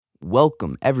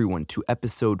Welcome, everyone, to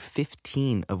episode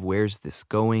 15 of Where's This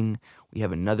Going? We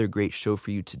have another great show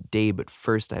for you today, but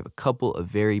first I have a couple of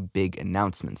very big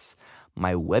announcements.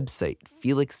 My website,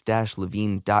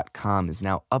 felix-levine.com, is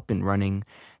now up and running.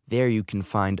 There you can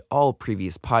find all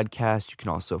previous podcasts. You can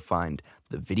also find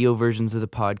the video versions of the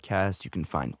podcast. You can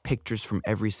find pictures from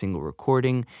every single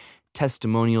recording,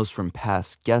 testimonials from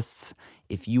past guests.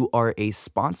 If you are a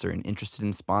sponsor and interested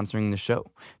in sponsoring the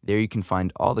show, there you can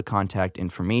find all the contact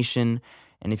information.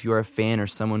 And if you are a fan or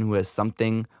someone who has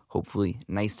something, hopefully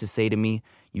nice to say to me,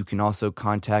 you can also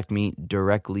contact me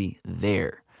directly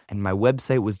there. And my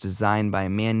website was designed by a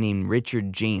man named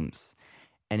Richard James.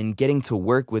 And in getting to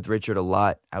work with Richard a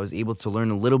lot, I was able to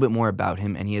learn a little bit more about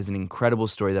him, and he has an incredible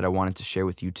story that I wanted to share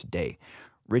with you today.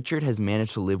 Richard has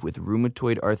managed to live with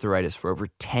rheumatoid arthritis for over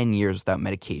 10 years without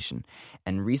medication,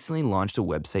 and recently launched a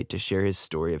website to share his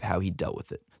story of how he dealt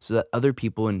with it, so that other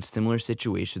people in similar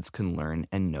situations can learn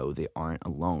and know they aren't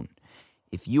alone.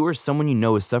 If you or someone you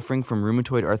know is suffering from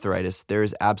rheumatoid arthritis, there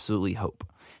is absolutely hope.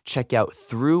 Check out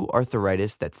Through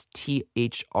Arthritis, that's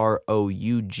THROUGH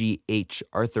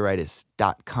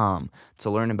arthritis.com, to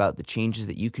learn about the changes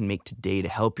that you can make today to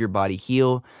help your body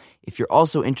heal. If you're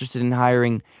also interested in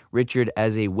hiring Richard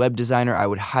as a web designer, I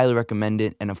would highly recommend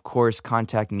it. And of course,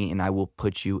 contact me and I will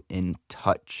put you in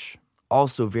touch.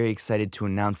 Also very excited to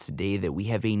announce today that we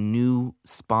have a new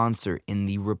sponsor in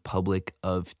the Republic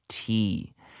of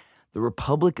Tea. The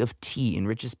Republic of Tea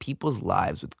enriches people's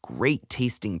lives with great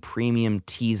tasting premium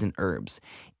teas and herbs,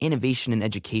 innovation and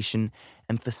education,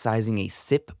 emphasizing a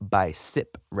sip by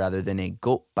sip rather than a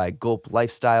gulp by gulp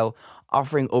lifestyle,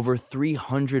 offering over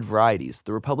 300 varieties.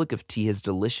 The Republic of Tea has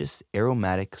delicious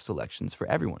aromatic selections for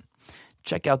everyone.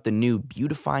 Check out the new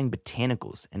Beautifying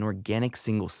Botanicals and Organic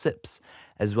Single Sips,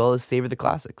 as well as savor the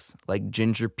classics like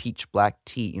Ginger Peach Black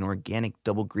Tea and Organic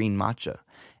Double Green Matcha.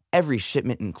 Every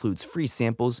shipment includes free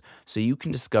samples so you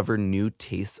can discover new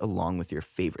tastes along with your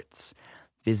favorites.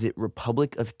 Visit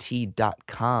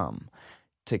republicoftea.com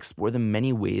to explore the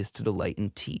many ways to delight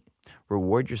in tea.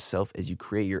 Reward yourself as you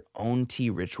create your own tea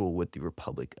ritual with the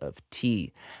Republic of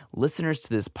Tea. Listeners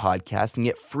to this podcast can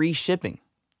get free shipping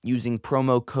using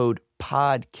promo code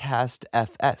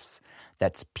PODCASTFS.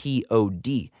 That's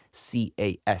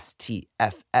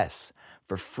PODCASTFS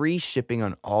for free shipping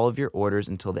on all of your orders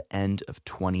until the end of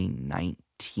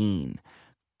 2019.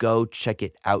 Go check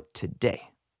it out today.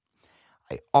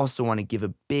 I also want to give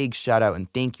a big shout out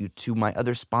and thank you to my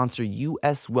other sponsor,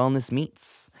 US Wellness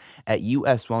Meats. At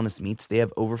US Wellness Meats, they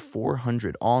have over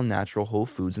 400 all-natural whole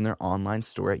foods in their online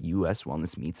store at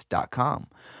uswellnessmeats.com.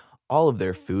 All of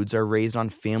their foods are raised on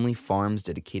family farms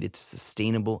dedicated to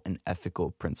sustainable and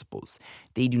ethical principles.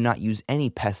 They do not use any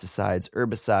pesticides,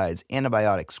 herbicides,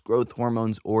 antibiotics, growth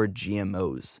hormones, or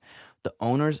GMOs. The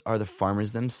owners are the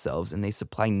farmers themselves, and they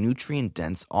supply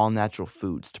nutrient-dense, all-natural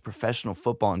foods to professional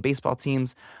football and baseball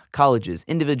teams, colleges,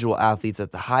 individual athletes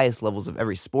at the highest levels of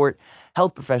every sport,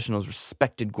 health professionals,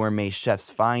 respected gourmet chefs,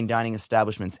 fine dining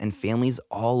establishments, and families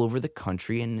all over the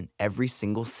country and in every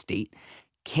single state,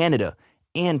 Canada,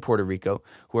 and Puerto Rico,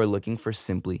 who are looking for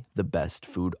simply the best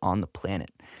food on the planet.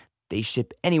 They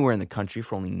ship anywhere in the country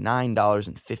for only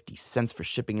 $9.50 for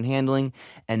shipping and handling,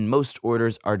 and most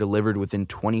orders are delivered within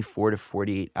 24 to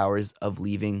 48 hours of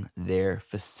leaving their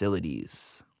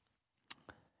facilities.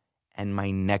 And my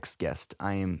next guest,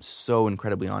 I am so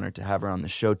incredibly honored to have her on the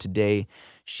show today.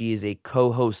 She is a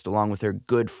co-host along with her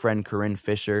good friend Corinne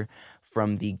Fisher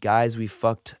from the Guys We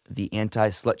Fucked, the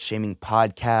Anti-Slut-Shaming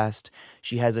podcast.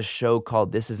 She has a show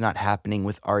called This Is Not Happening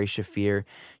with Ari Shafir.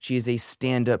 She is a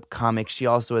stand-up comic. She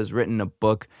also has written a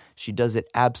book. She does it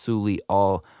absolutely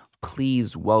all.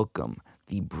 Please welcome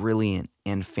the brilliant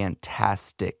and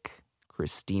fantastic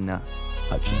Krystyna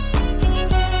Hutchinson.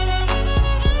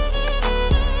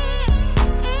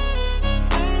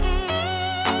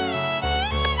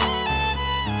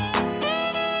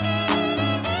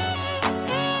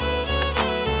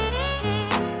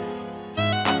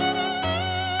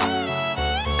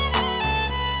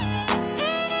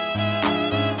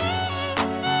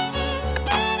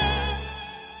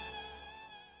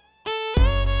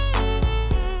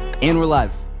 And we're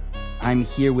live. I'm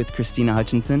here with Krystyna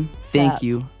Hutchinson. Thank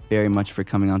you very much for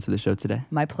coming onto the show today.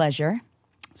 My pleasure.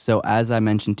 So as I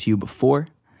mentioned to you before,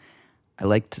 I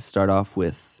like to start off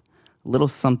with a little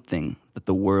something that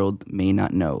the world may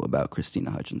not know about Krystyna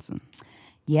Hutchinson.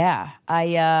 Yeah,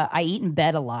 I eat in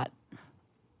bed a lot.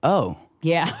 Oh.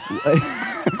 Yeah.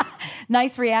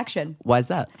 Nice reaction. Why is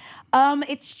that?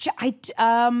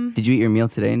 Did you eat your meal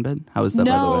today in bed? How was that,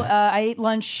 by the way? I ate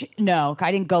lunch. No,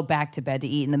 I didn't go back to bed to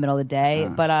eat in the middle of the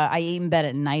day, but I eat in bed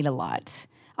at night a lot.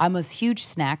 I'm a huge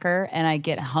snacker, and I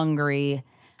get hungry.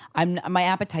 My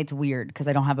appetite's weird because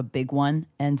I don't have a big one,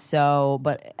 and so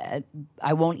but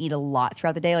I won't eat a lot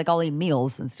throughout the day. Like I'll eat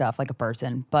meals and stuff like a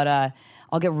person, but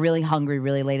I'll get really hungry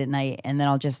really late at night, and then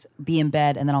I'll just be in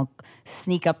bed, and then I'll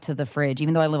sneak up to the fridge.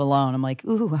 Even though I live alone, I'm like,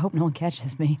 ooh, I hope no one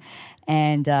catches me,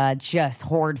 and just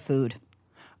hoard food.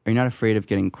 Are you not afraid of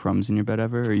getting crumbs in your bed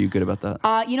ever? Or are you good about that?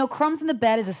 Crumbs in the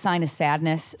bed is a sign of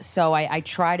sadness. So I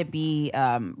try to be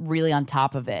really on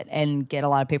top of it and get a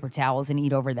lot of paper towels and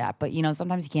eat over that. But,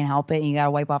 sometimes you can't help it and you got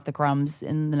to wipe off the crumbs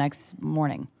in the next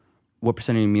morning. What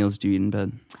percent of your meals do you eat in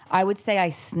bed? I would say I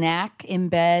snack in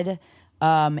bed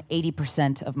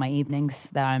 80% of my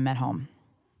evenings that I'm at home.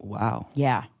 Wow.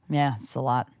 Yeah, it's a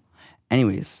lot.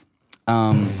 Anyways.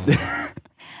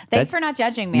 Thanks for not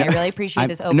judging me. I really appreciate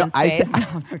this open space. No,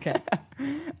 it's okay.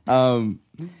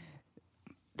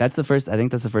 That's the first. I think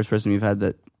that's the first person we've had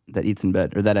that eats in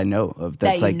bed, or that I know of.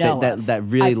 That's that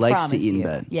really likes to eat in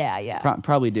bed. Yeah.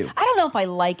 Probably do. I don't know if I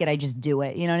like it. I just do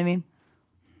it. You know what I mean?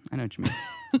 I know what you mean.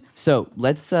 So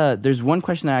let's. There's one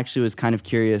question that I actually was kind of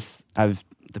curious.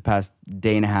 The past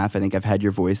day and a half, I think I've had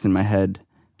your voice in my head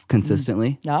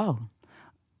consistently. Oh.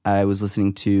 I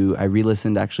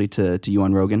re-listened actually to you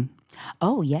on Rogan.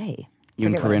 Oh, yay. You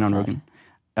and Corinne on Rogan.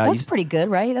 That's pretty good,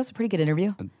 right? That's a pretty good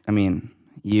interview. I mean,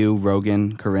 you,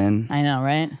 Rogan, Corinne. I know,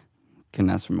 right?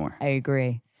 Couldn't ask for more. I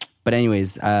agree. But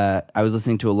anyways, I was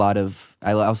listening to I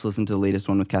also listened to the latest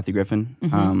one with Kathy Griffin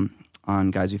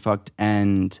on Guys We Fucked.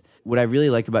 And what I really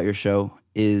like about your show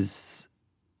is,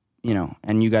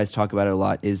 and you guys talk about it a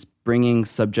lot, is bringing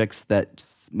subjects that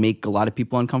make a lot of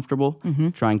people uncomfortable,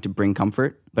 trying to bring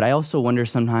comfort. But I also wonder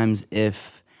sometimes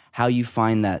how you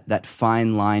find that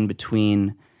fine line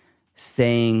between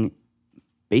saying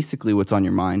basically what's on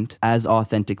your mind as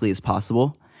authentically as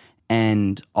possible,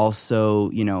 and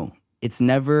also, it's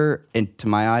never, to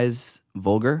my eyes,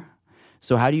 vulgar.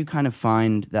 So how do you kind of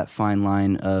find that fine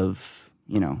line of,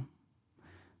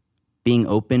 being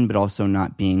open but also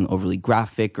not being overly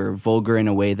graphic or vulgar in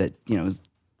a way that,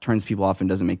 turns people off and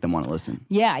doesn't make them want to listen?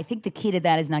 Yeah, I think the key to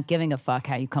that is not giving a fuck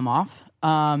how you come off,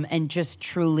 and just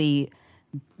truly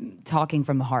talking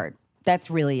from the heart.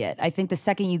 That's really it. I think the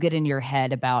second you get in your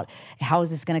head about how is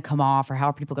this going to come off or how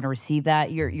are people going to receive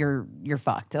that, you're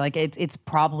fucked. Like it's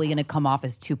probably going to come off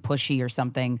as too pushy or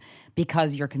something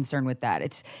because you're concerned with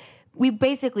that. We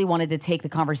basically wanted to take the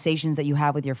conversations that you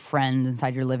have with your friends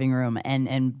inside your living room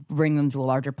and bring them to a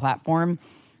larger platform.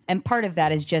 And part of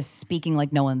that is just speaking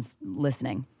like no one's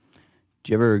listening.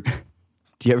 Do you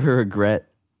ever regret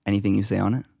anything you say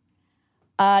on it?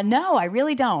 No, I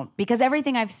really don't, because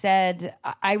everything I've said,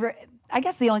 I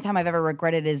guess the only time I've ever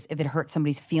regretted is if it hurt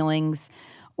somebody's feelings,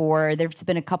 or there's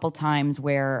been a couple times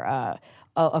where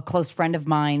a close friend of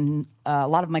mine, a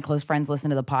lot of my close friends listen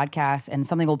to the podcast, and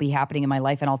something will be happening in my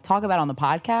life, and I'll talk about it on the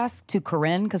podcast to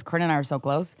Corinne, because Corinne and I are so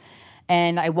close,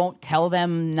 and I won't tell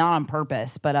them, not on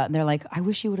purpose, but they're like, I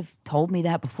wish you would have told me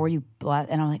that before you,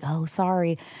 and I'm like, oh,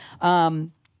 sorry.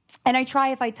 And I try,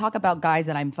 if I talk about guys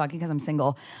that I'm fucking because I'm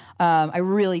single,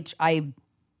 the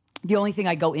only thing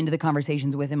I go into the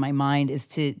conversations with in my mind is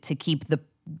to keep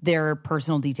their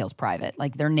personal details private,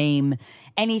 like their name,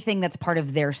 anything that's part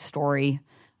of their story.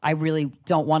 I really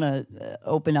don't want to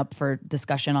open up for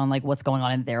discussion on like what's going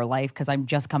on in their life, because I'm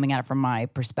just coming at it from my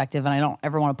perspective, and I don't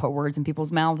ever want to put words in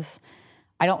people's mouths.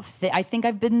 I think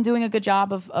I've been doing a good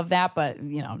job of that, but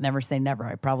never say never.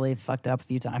 I probably fucked it up a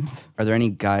few times. Are there any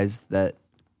guys that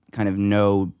kind of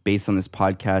know, based on this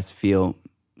podcast, feel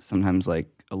sometimes like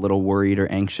a little worried or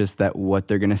anxious that what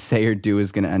they're going to say or do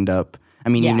is going to end up,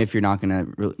 even if you're not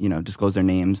going to, disclose their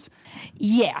names?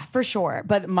 Yeah, for sure.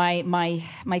 But my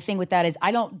thing with that is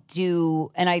I don't do,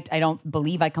 and I don't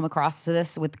believe I come across to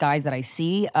this with guys that I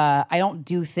see. I don't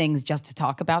do things just to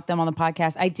talk about them on the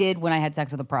podcast. I did when I had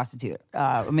sex with a prostitute,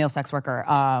 a male sex worker.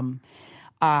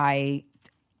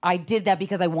 I did that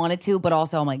because I wanted to, but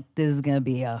also I'm like, this is going to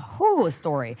be a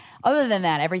story. Other than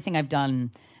that, everything I've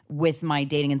done with my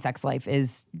dating and sex life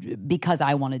is because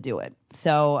I want to do it.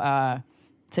 So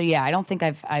yeah, I don't think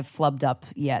I've flubbed up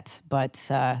yet, but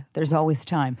there's always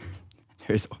time.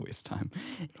 There's always time.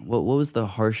 What was the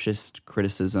harshest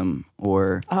criticism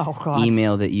or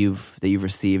email that you've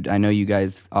received? I know you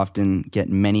guys often get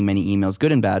many, many emails,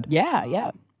 good and bad. Yeah.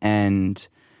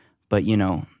 But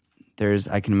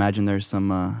I can imagine there's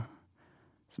some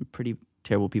pretty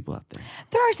terrible people out there.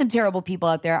 There are some terrible people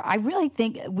out there. I really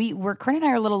think Corinne and I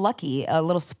are a little lucky, a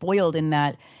little spoiled in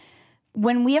that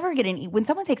when we ever when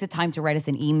someone takes the time to write us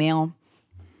an email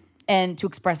and to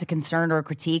express a concern or a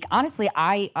critique, honestly,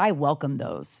 I welcome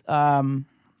those. A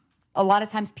lot of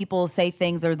times people say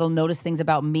things or they'll notice things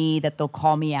about me that they'll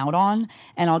call me out on,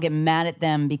 and I'll get mad at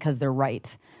them because they're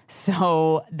right.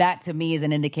 So that to me is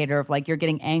an indicator of like you're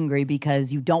getting angry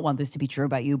because you don't want this to be true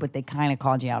about you, but they kind of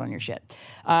called you out on your shit,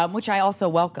 which I also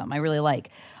welcome. I really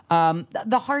like.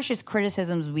 The harshest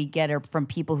criticisms we get are from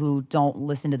people who don't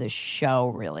listen to the show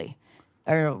really.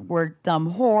 Or we're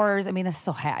dumb whores. I mean, that's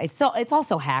so hack. It's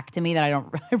also hack to me that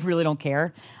I really don't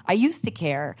care. I used to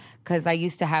care because I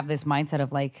used to have this mindset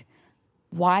of like,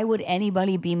 why would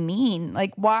anybody be mean?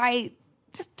 Like, why?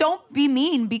 Just don't be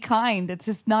mean. Be kind. It's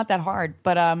just not that hard.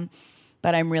 But I'm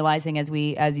realizing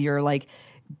as you're like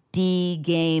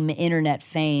D-game internet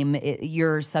fame,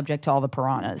 you're subject to all the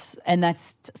piranhas, and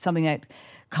that's something that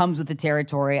comes with the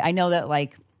territory. I know that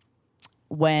like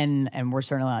and we're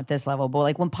certainly not at this level, but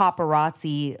like when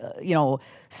paparazzi,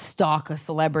 stalk a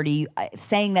celebrity,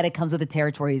 saying that it comes with the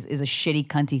territory is a shitty,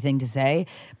 cunty thing to say.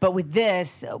 But with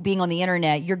this being on the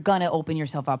internet, you're gonna open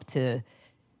yourself up to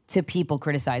people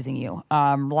criticizing you.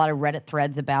 A lot of Reddit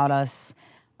threads about us,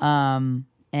 and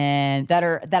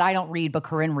that I don't read, but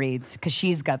Corinne reads because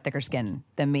she's got thicker skin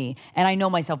than me, and I know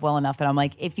myself well enough that I'm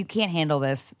like, if you can't handle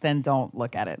this, then don't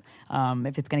look at it.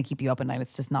 If it's going to keep you up at night,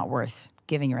 it's just not worth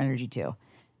giving your energy to.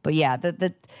 But yeah,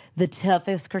 the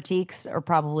toughest critiques are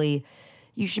probably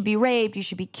you should be raped, you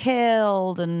should be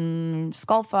killed, and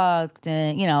skull fucked,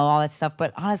 and all that stuff.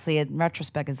 But honestly, in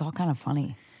retrospect, it's all kind of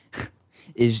funny.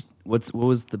 What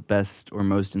was the best or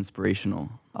most inspirational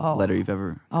letter you've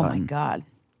ever gotten? Oh my God.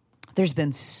 There's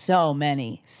been so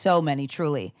many,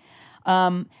 truly.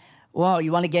 Well,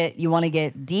 you want to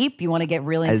get deep? You want to get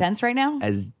really intense right now?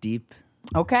 As deep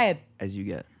okay as you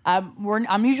get.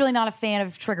 I'm usually not a fan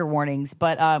of trigger warnings,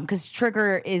 but because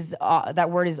trigger is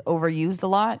that word is overused a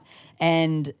lot,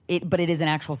 but it is an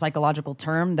actual psychological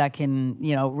term that can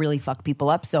really fuck people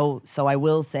up. So I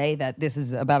will say that this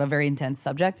is about a very intense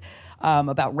subject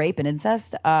about rape and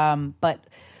incest. But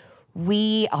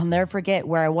I'll never forget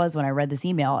where I was when I read this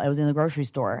email. I was in the grocery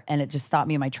store, and it just stopped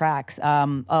me in my tracks.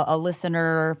 A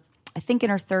listener, I think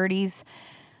in her 30s,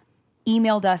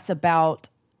 emailed us about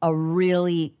a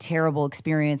really terrible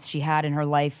experience she had in her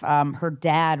life. Her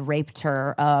dad raped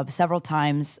her several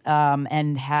times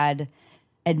and had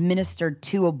administered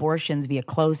 2 abortions via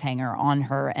clothes hanger on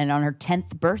her. And on her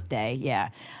 10th birthday,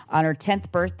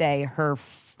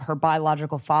 her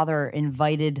biological father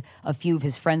invited a few of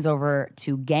his friends over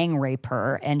to gang rape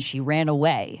her, and she ran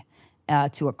away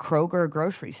to a Kroger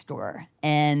grocery store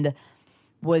and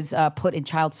was put in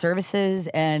child services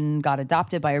and got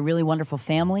adopted by a really wonderful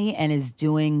family and is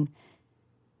doing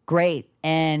great.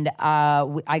 And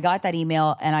I got that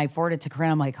email and I forwarded it to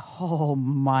Corinne. I'm like, oh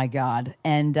my God.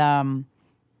 And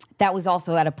that was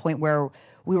also at a point where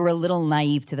we were a little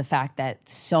naive to the fact that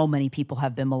so many people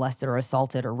have been molested or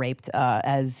assaulted or raped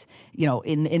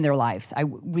in their lives.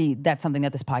 That's something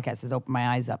that this podcast has opened my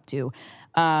eyes up to.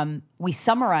 We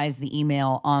summarized the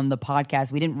email on the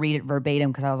podcast. We didn't read it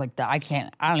verbatim because I was like, I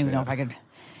don't even know if I could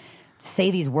say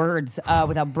these words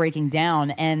without breaking down.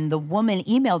 And the woman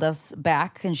emailed us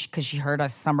back because she heard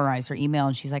us summarize her email,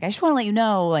 and she's like, I just want to let you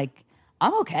know, like,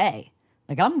 I'm okay.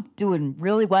 Like, I'm doing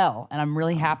really well, and I'm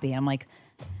really happy. And I'm like,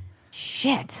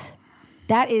 shit,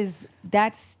 that's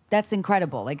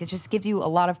incredible. Like, it just gives you a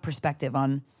lot of perspective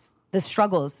on the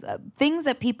struggles, things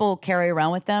that people carry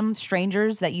around with them,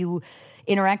 strangers that you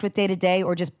interact with day to day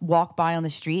or just walk by on the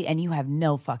street, and you have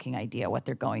no fucking idea what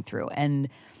they're going through. And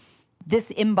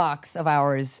this inbox of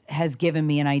ours has given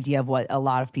me an idea of what a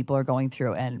lot of people are going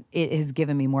through, and it has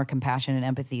given me more compassion and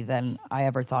empathy than I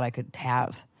ever thought I could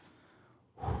have.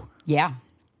 Yeah.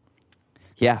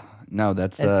 Yeah. No,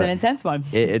 that's an intense one.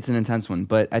 It's an intense one,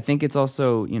 but I think it's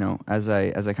also, as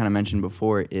I kind of mentioned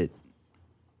before,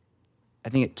 I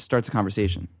think it starts a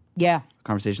conversation. Yeah. A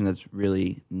conversation that's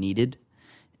really needed.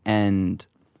 And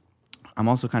I'm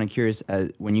also kind of curious,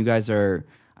 when you guys are,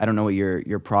 I don't know what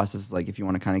your process is like, if you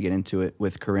want to kind of get into it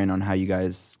with Corinne on how you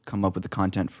guys come up with the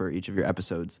content for each of your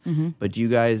episodes. Mm-hmm. But are you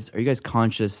guys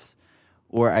conscious,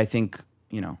 or I think,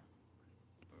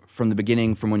 from the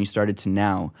beginning, from when you started to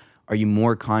now, are you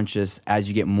more conscious as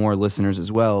you get more listeners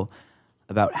as well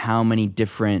about how many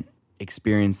different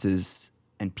experiences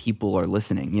and people are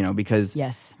listening, because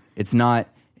yes, it's not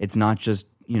just,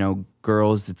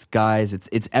 girls, it's guys,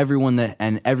 it's everyone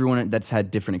that's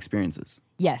had different experiences.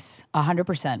 Yes,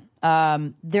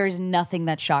 100%. There's nothing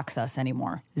that shocks us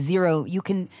anymore. Zero.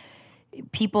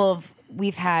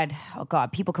 We've had,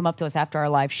 people come up to us after our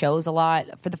live shows a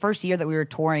lot. For the first year that we were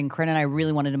touring, Corinne and I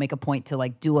really wanted to make a point to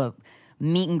like do a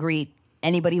meet and greet.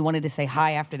 Anybody who wanted to say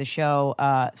hi after the show.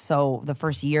 So the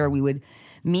first year we would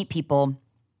meet people,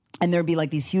 and there'd be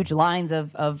like these huge lines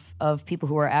of people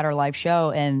who are at our live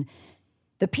show. And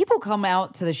the people who come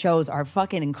out to the shows are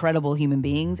fucking incredible human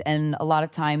beings. And a lot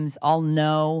of times I'll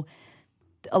know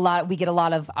we get a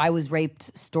lot of I was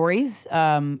raped stories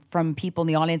from people in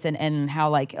the audience, and how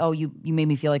like, oh, you made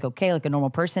me feel like okay, like a normal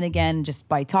person again, just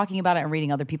by talking about it and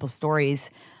reading other people's stories.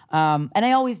 And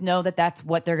I always know that that's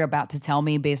what they're about to tell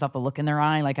me based off the look in their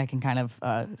eye. Like I can kind of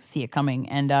see it coming.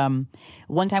 And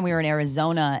one time we were in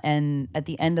Arizona, and at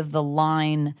the end of the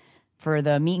line for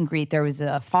the meet and greet, there was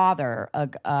a father, a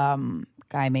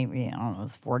guy maybe, I don't know,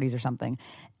 his 40s or something,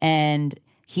 and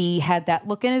he had that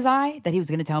look in his eye that he was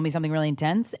going to tell me something really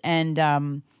intense.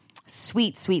 And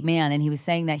sweet man. And he was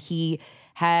saying that he's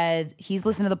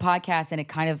listened to the podcast, and it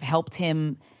kind of helped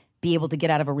him be able to get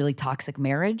out of a really toxic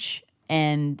marriage.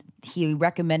 And he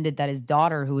recommended that his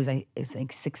daughter, who was I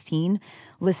think 16,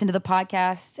 listen to the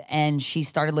podcast, and she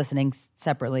started listening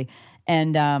separately.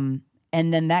 And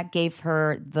then that gave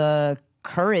her the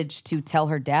courage to tell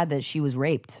her dad that she was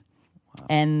raped. Wow.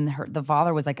 And the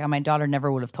father was like, oh, my daughter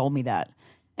never would have told me that.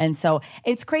 And so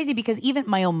it's crazy because even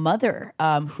my own mother,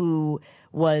 who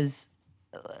was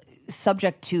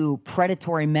subject to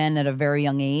predatory men at a very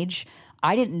young age,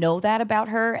 I didn't know that about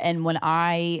her. And when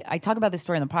I talk about this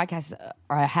story on the podcast,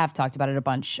 or I have talked about it a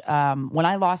bunch, when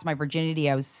I lost my virginity,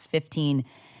 I was 15,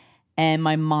 and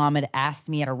my mom had asked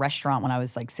me at a restaurant when I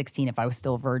was like 16 if I was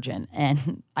still a virgin.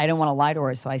 And I didn't want to lie to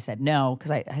her, so I said no, because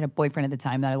I had a boyfriend at the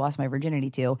time that I lost my virginity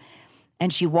to.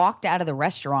 And she walked out of the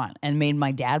restaurant and made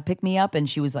my dad pick me up, and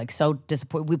she was like so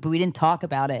disappointed. We didn't talk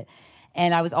about it.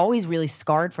 And I was always really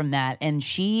scarred from that. And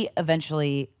she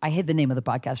eventually, I hid the name of the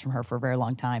podcast from her for a very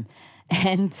long time.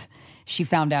 And she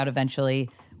found out eventually.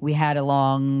 We had a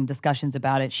long discussions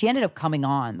about it. She ended up coming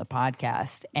on the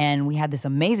podcast, and we had this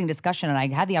amazing discussion, and I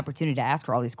had the opportunity to ask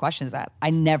her all these questions that I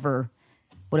never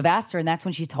would have asked her. And that's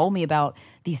when she told me about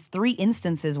these 3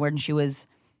 instances when she was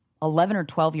 11 or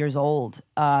 12 years old,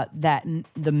 that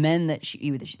the men that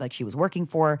she was working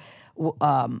for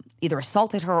either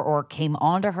assaulted her or came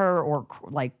onto her or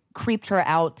like creeped her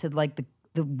out to like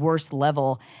the worst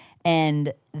level.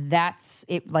 And that's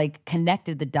it, like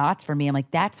connected the dots for me. I'm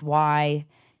like, that's why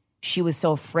she was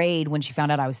so afraid when she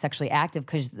found out I was sexually active,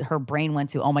 because her brain went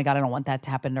to, oh my God, I don't want that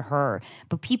to happen to her.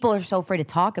 But people are so afraid to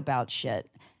talk about shit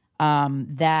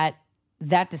that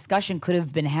discussion could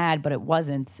have been had, but it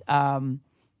wasn't.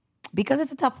 Because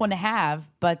it's a tough one to have,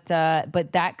 but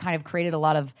that kind of created a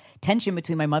lot of tension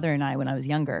between my mother and I when I was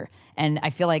younger. And I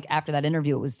feel like after that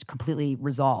interview, it was completely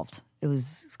resolved. It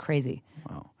was crazy.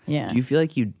 Wow. Yeah. Do you feel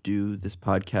like you do this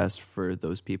podcast for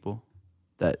those people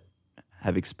that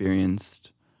have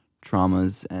experienced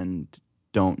traumas and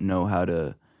don't know how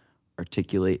to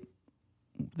articulate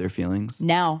their feelings?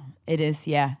 Now it is,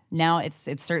 yeah. Now it's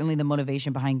certainly the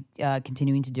motivation behind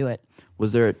continuing to do it.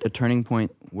 Was there a turning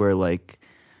point where like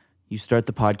you start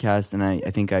the podcast, and I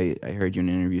think I heard you in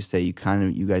an interview say you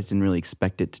guys didn't really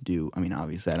expect it to do. I mean,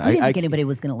 obviously, I didn't think anybody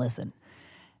was going to listen.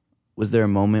 Was there a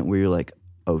moment where you're like,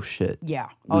 oh shit, yeah,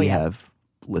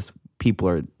 people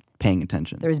are paying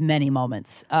attention? There's many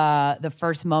moments. The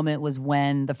first moment was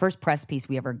when the first press piece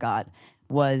we ever got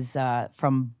was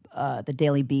from the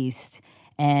Daily Beast.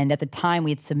 And at the time,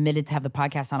 we had submitted to have the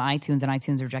podcast on iTunes, and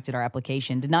iTunes rejected our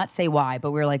application. Did not say why,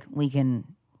 but we were like, we can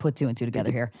put 2 and 2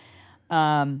 together here.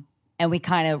 And we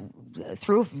kind of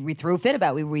threw a fit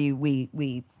about it.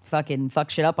 We fucking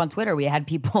fuck shit up on Twitter. We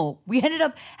ended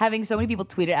up having so many people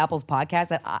tweet at Apple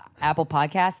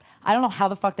Podcasts. I don't know how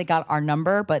the fuck they got our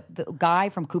number, but the guy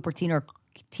from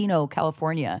Cupertino,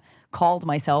 California called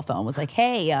my cell phone, was like,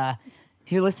 hey,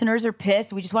 your listeners are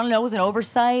pissed. We just want to know it was an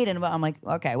oversight. And I'm like,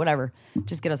 okay, whatever.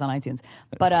 Just get us on iTunes.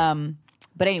 But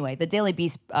anyway, the Daily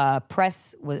Beast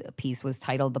press piece was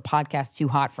titled "The Podcast Too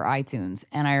Hot for iTunes,"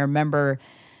 and I remember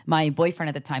my boyfriend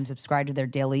at the time subscribed to their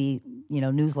daily,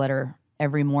 newsletter.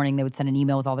 Every morning they would send an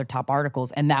email with all their top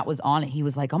articles, and that was on it. He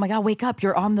was like, "Oh my God, wake up!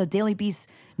 You're on the Daily Beast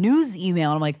news email."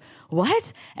 And I'm like,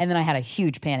 "What?" And then I had a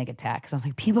huge panic attack because I was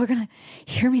like, "People are gonna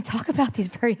hear me talk about these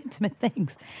very intimate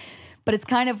things." But it's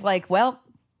kind of like, well,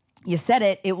 you said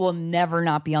it. It will never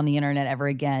not be on the internet ever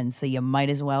again, so you might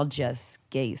as well just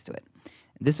get used to it.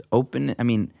 This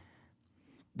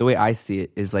the way I see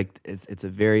it is like it's a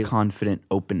very confident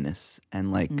openness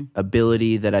and like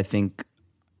ability that I think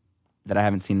that I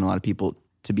haven't seen in a lot of people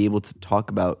to be able to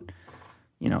talk about,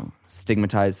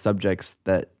 stigmatized subjects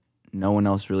that no one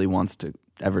else really wants to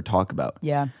ever talk about.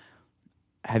 Yeah.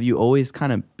 Have you always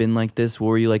kind of been like this? What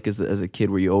were you like as a kid?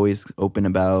 Were you always open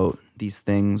about these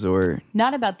things, or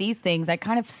not about these things? I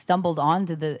kind of stumbled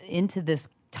into this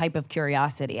type of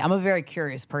curiosity. I'm a very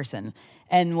curious person.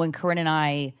 And when Corinne and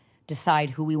I decide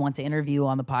who we want to interview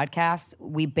on the podcast,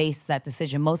 we base that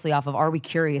decision mostly off of, are we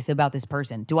curious about this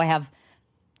person? Do I have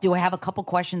a couple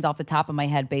questions off the top of my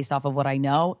head based off of what I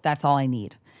know? That's all I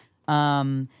need.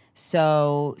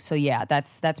 So yeah,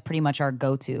 that's pretty much our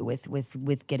go-to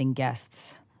with getting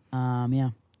guests. Yeah.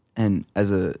 And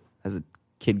as a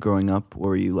kid growing up,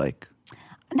 were you like?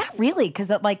 Not really,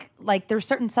 because like there's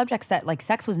certain subjects that like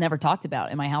sex was never talked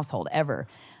about in my household ever.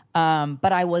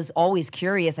 But I was always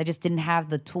curious. I just didn't have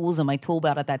the tools in my tool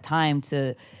belt at that time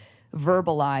to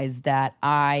verbalize that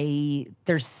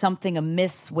there's something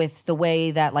amiss with the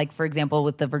way that, like, for example,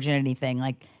 with the virginity thing,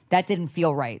 like that didn't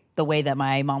feel right, the way that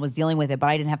my mom was dealing with it. But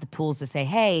I didn't have the tools to say,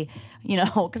 hey,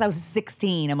 because I was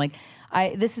 16. I'm like,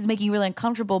 this is making you really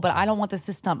uncomfortable, but I don't want this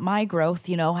to stunt my growth.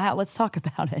 Let's talk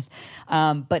about it.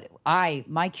 But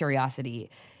my curiosity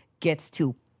gets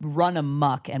to run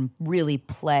amok and really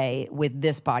play with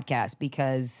this podcast,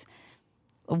 because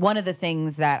one of the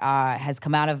things that has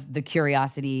come out of the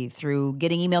curiosity through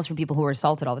getting emails from people who are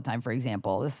assaulted all the time, for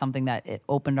example, this is something that it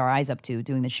opened our eyes up to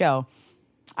doing the show.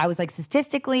 I was like,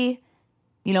 statistically,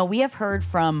 we have heard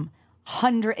from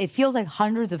it feels like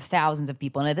hundreds of thousands of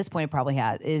people, and at this point it probably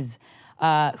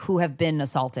who have been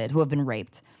assaulted, who have been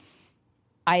raped.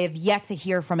 I have yet to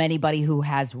hear from anybody who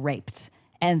has raped.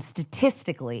 And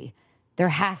statistically, there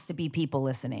has to be people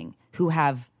listening who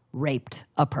have raped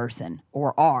a person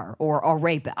or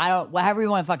rape it. However you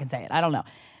want to fucking say it. I don't know.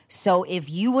 So if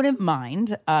you wouldn't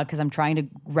mind, because I'm trying to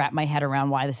wrap my head around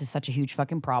why this is such a huge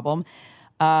fucking problem,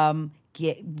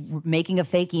 making a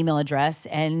fake email address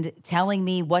and telling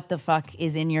me what the fuck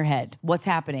is in your head, what's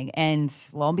happening. And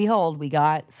lo and behold, we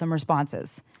got some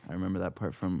responses. I remember that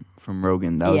part from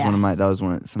Rogan. That was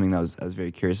something that I was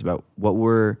very curious about.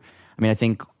 I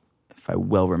think if I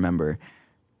well remember,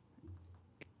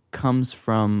 it comes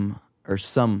from, or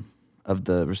some of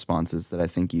the responses that I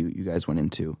think you guys went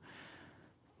into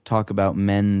talk about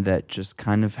men that just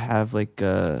kind of have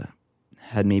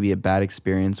had maybe a bad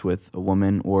experience with a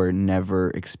woman or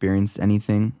never experienced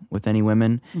anything with any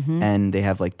women. Mm-hmm. And they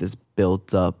have like this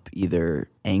built up either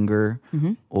anger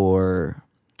mm-hmm. or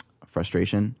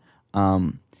frustration.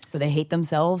 Or they hate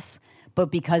themselves,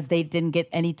 but because they didn't get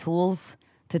any tools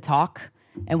to talk.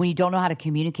 And when you don't know how to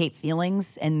communicate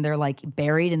feelings and they're like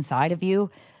buried inside of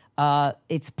you,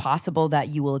 it's possible that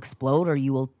you will explode or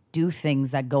you will do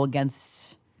things that go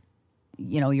against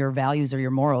your values or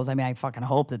your morals. I mean, I fucking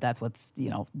hope that that's what's,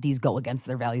 these go against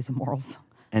their values and morals.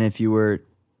 And if you were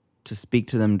to speak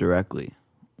to them directly,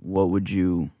 what would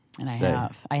you say?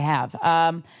 I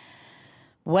have.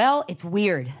 Well, it's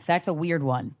weird. That's a weird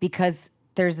one, because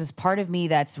there's this part of me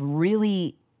that's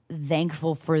really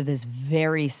thankful for this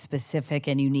very specific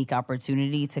and unique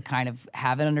opportunity to kind of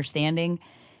have an understanding.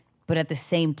 But at the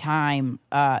same time,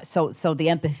 so the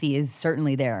empathy is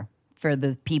certainly there for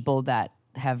the people that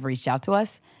have reached out to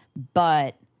us,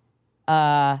 but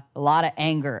a lot of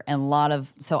anger and a lot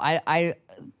of,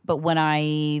 but when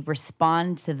I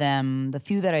respond to them, the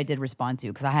few that I did respond to,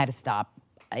 because I had to stop,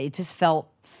 it just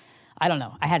felt, I don't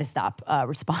know, I had to stop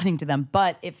responding to them.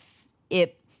 But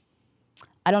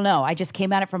I don't know, I just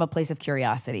came at it from a place of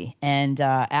curiosity, and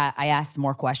I asked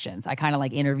more questions. I kind of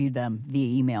like interviewed them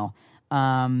via email.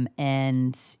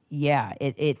 And yeah,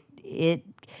 it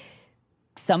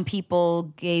some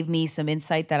people gave me some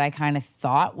insight that I kind of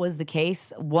thought was the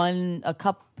case.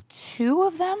 Two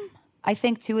of them, I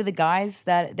think two of the guys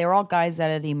they're all guys that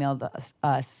had emailed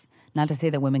us. Not to say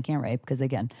that women can't rape, because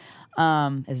again,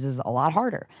 this is a lot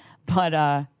harder.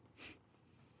 But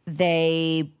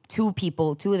two of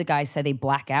the guys said they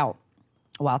black out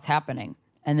while it's happening,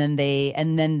 and then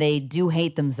they do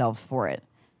hate themselves for it.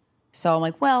 So I'm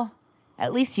like, well,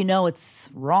 at least it's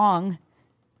wrong.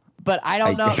 But I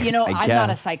don't know. I'm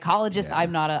not a psychologist. Yeah.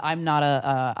 I'm not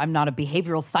a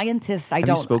behavioral scientist. Have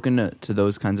you spoken to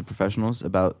those kinds of professionals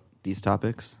about these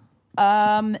topics?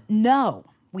 No,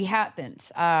 we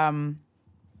haven't.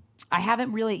 I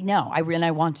haven't really. No, I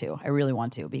want to. I really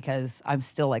want to, because I'm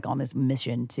still like on this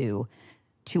mission to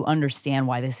understand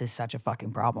why this is such a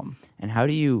fucking problem. And how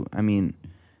do you? I mean,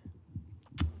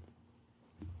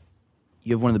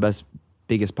 you have one of the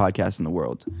biggest podcasts in the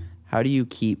world. How do you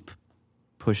keep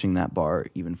pushing that bar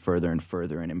even further and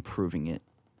further and improving it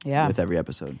with every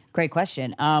episode? Great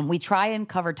question. We try and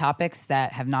cover topics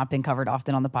that have not been covered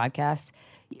often on the podcast.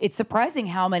 It's surprising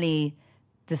how many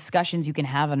discussions you can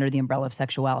have under the umbrella of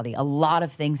sexuality. A lot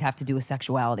of things have to do with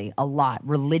sexuality. A lot.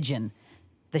 Religion.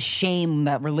 The shame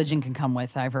that religion can come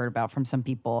with, I've heard about from some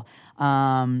people.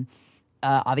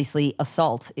 Obviously,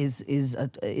 assault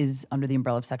is under the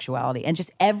umbrella of sexuality. And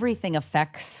just everything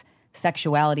affects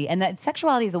sexuality. And that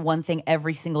sexuality is the one thing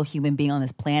every single human being on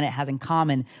this planet has in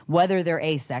common, whether they're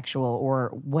asexual or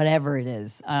whatever it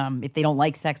is. If they don't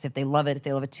like sex, if they love it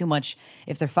too much,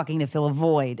 if they're fucking to fill a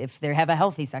void, if they have a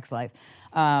healthy sex life.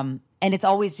 And it's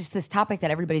always just this topic that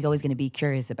everybody's always going to be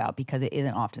curious about because it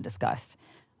isn't often discussed.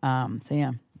 So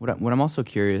yeah. What I'm also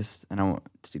curious, and I want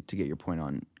to get your point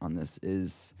on this,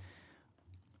 is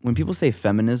when people say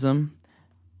feminism,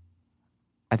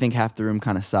 I think half the room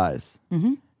kind of sighs.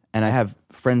 Mm-hmm. And I have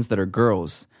friends that are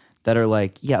girls that are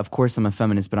like, yeah, of course I'm a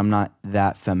feminist, but I'm not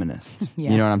that feminist.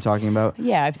 Yeah. You know what I'm talking about?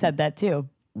 Yeah, I've said that too.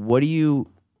 Why do you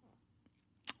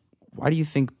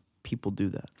think people do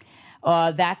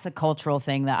that? That's a cultural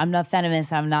thing. That I'm not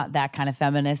feminist. I'm not that kind of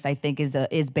feminist. I think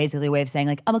is basically a way of saying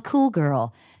like I'm a cool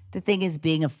girl. The thing is,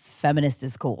 being a feminist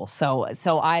is cool.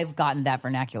 So I've gotten that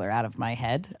vernacular out of my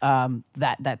head.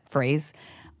 That phrase.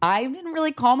 I didn't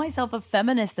really call myself a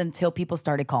feminist until people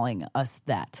started calling us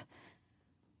that.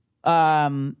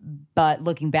 But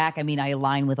looking back, I mean, I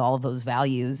align with all of those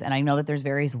values, and I know that there's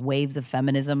various waves of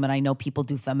feminism, and I know people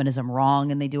do feminism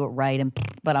wrong and they do it right,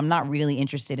 but I'm not really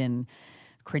interested in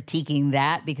critiquing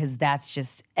that because that's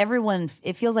just everyone.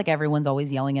 It feels like everyone's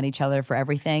always yelling at each other for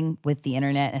everything with the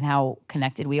internet and how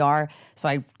connected we are. So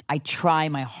I try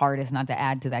my hardest not to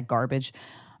add to that garbage.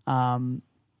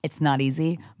 It's not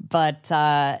easy, but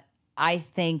I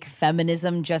think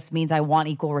feminism just means I want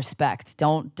equal respect.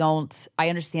 Don't. I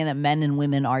understand that men and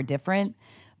women are different,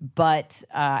 but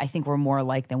I think we're more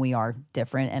alike than we are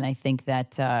different. And I think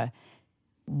that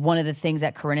one of the things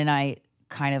that Corinne and I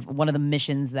one of the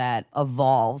missions that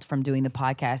evolved from doing the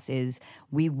podcast is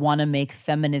we want to make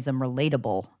feminism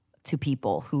relatable to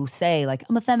people who say like,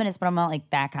 I'm a feminist, but I'm not like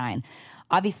that kind.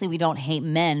 Obviously, we don't hate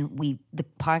men. The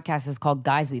podcast is called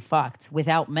Guys We Fucked.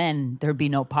 Without men, there'd be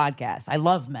no podcast. I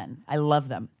love men. I love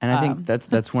them. And I think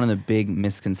that's one of the big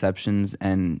misconceptions.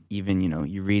 And even,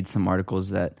 you read some articles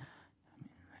that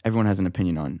everyone has an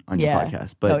opinion on your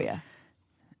podcast. But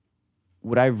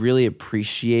what I really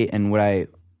appreciate and what I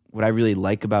really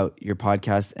like about your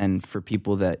podcast, and for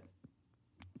people that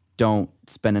don't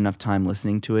spend enough time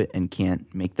listening to it and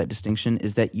can't make that distinction,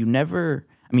 is that you never...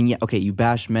 I mean, yeah, okay, you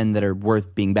bash men that are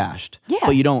worth being bashed. Yeah,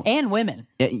 but you don't... And women.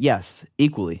 Yes,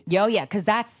 equally. Yeah, because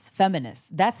that's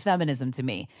feminist. That's feminism to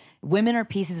me. Women are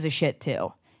pieces of shit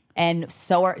too. And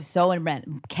so are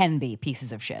men can be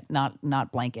pieces of shit,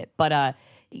 not blanket. But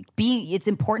it's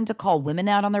important to call women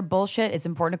out on their bullshit. It's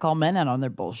important to call men out on their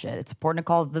bullshit. It's important to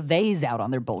call the theys out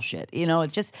on their bullshit.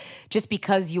 It's just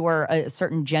because you are a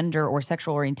certain gender or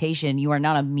sexual orientation, you are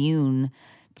not immune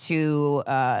to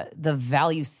the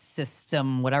value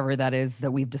system, whatever that is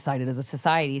that we've decided as a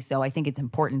society. So I think it's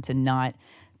important to not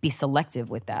be selective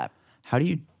with that. How do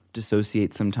you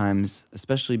dissociate sometimes,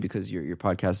 especially because your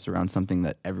podcast is around something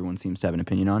that everyone seems to have an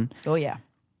opinion on? Oh, yeah.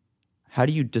 How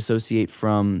do you dissociate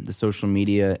from the social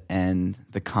media and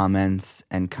the comments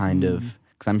and kind of,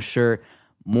 because I'm sure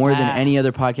more than any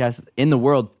other podcast in the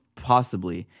world,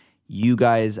 possibly, you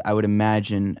guys, I would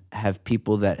imagine, have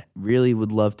people that really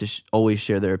would love to always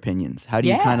share their opinions. How do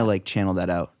you kind of like channel that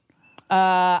out?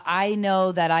 I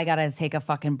know that I gotta take a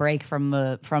fucking break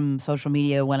from social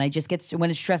media when when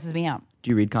it stresses me out.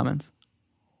 Do you read comments?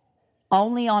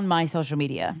 Only on my social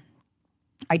media.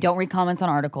 I don't read comments on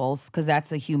articles because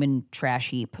that's a human trash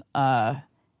heap of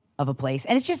a place,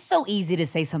 and it's just so easy to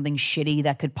say something shitty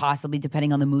that could possibly,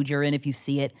 depending on the mood you're in, if you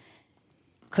see it,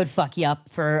 could fuck you up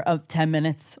for 10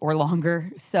 minutes or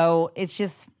longer. So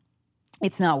it's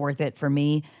not worth it for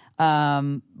me.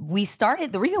 The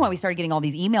reason why we started getting all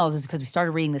these emails is because we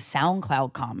started reading the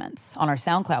SoundCloud comments on our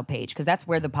SoundCloud page, because that's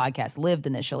where the podcast lived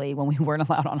initially when we weren't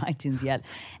allowed on iTunes yet.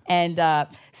 And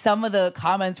some of the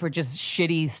comments were just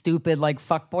shitty, stupid, like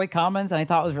fuckboy comments. And I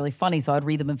thought it was really funny. So I'd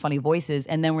read them in funny voices.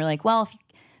 And then we're like, well,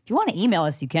 if you want to email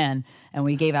us, you can. And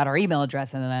we gave out our email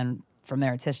address, and then from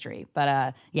there it's history. But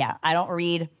I don't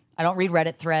read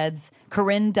Reddit threads.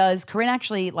 Corinne does.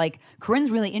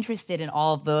 Corinne's really interested in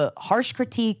all of the harsh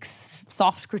critiques,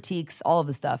 soft critiques, all of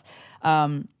the stuff.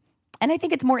 And I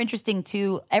think it's more interesting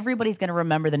too. Everybody's going to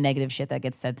remember the negative shit that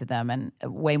gets said to them, and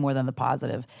way more than the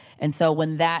positive. And so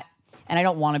and I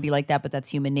don't want to be like that, but that's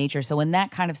human nature. So when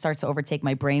that kind of starts to overtake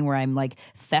my brain, where I'm like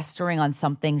festering on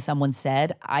something someone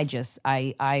said,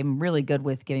 I'm really good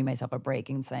with giving myself a break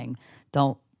and saying,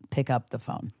 don't pick up the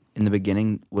phone. In the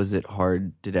beginning, was it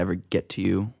hard? Did it ever get to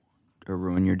you or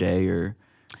ruin your day? Or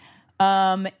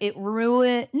no,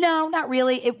 not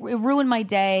really. It ruined my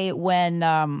day when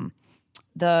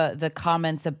the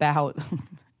comments about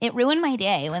it ruined my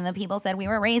day when the people said we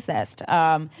were racist.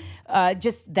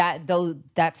 Just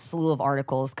that slew of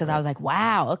articles, because I was like,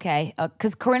 wow, okay.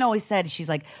 Because Corinne always said, she's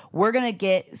like, we're gonna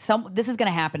get this is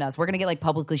gonna happen to us. We're gonna get like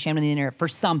publicly shamed on the internet for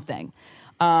something.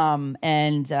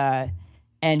 And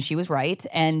she was right.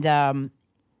 And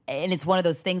it's one of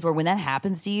those things where when that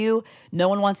happens to you, no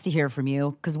one wants to hear from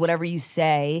you, because whatever you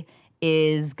say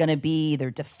is going to be either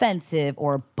defensive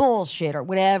or bullshit or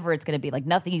whatever it's going to be. Like,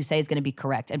 nothing you say is going to be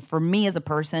correct. And for me as a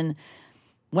person,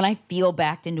 when I feel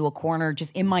backed into a corner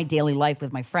just in my daily life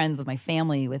with my friends, with my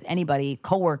family, with anybody,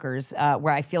 coworkers,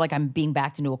 where I feel like I'm being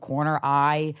backed into a corner,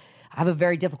 I have a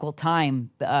very difficult time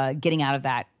getting out of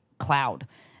that cloud.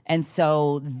 And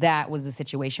so that was a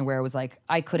situation where it was like,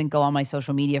 I couldn't go on my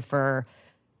social media for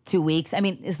 2 weeks. I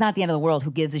mean, it's not the end of the world.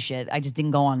 Who gives a shit? I just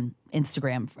didn't go on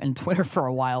Instagram and Twitter for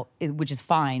a while, which is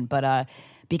fine. But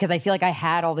because I feel like I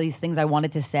had all these things I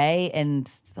wanted to say,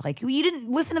 and like, you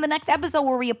didn't listen to the next episode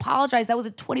where we apologized. That was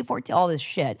in 2014. All this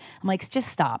shit. I'm like, just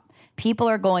stop. People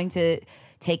are going to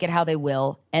take it how they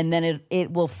will, and then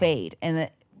it will fade. And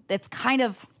it's kind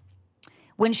of,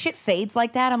 when shit fades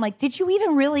like that, I'm like, did you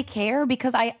even really care?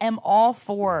 Because I am all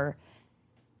for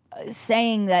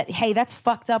saying that, hey, that's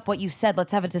fucked up what you said.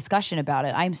 Let's have a discussion about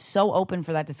it. I'm so open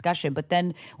for that discussion. But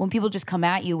then when people just come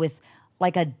at you with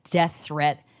like a death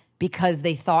threat because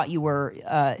they thought you were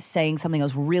saying something that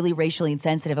was really racially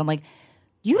insensitive, I'm like,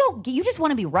 you just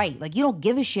want to be right. Like, you don't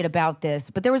give a shit about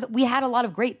this. But we had a lot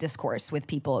of great discourse with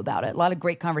people about it. A lot of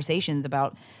great conversations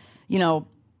about,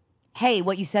 hey,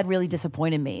 what you said really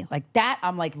disappointed me. Like that,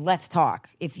 I'm like, let's talk.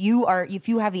 If you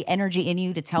have the energy in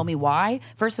you to tell me why,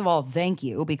 first of all, thank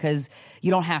you, because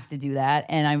you don't have to do that.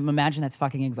 And I imagine that's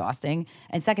fucking exhausting.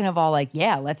 And second of all, like,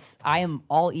 yeah, I am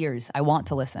all ears. I want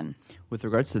to listen. With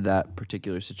regards to that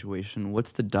particular situation,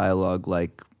 what's the dialogue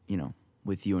like,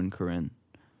 with you and Corinne?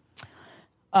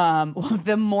 Well,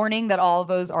 the morning that all of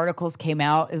those articles came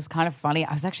out, it was kind of funny.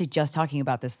 I was actually just talking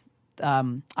about this.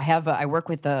 I work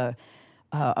with a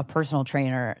personal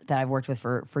trainer that I've worked with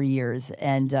for years.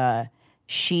 And I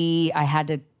had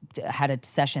a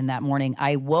session that morning.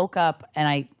 I woke up and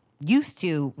I used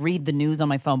to read the news on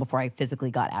my phone before I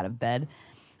physically got out of bed.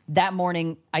 That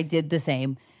morning I did the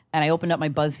same. And I opened up my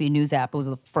BuzzFeed news app. It was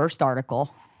the first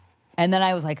article. And then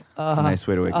I was like, it's a nice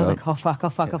way to wake up. I was like, oh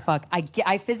fuck.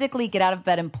 I physically get out of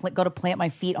bed and go to plant my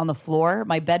feet on the floor.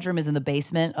 My bedroom is in the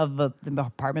basement of the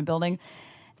apartment building.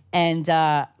 And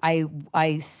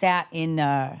I sat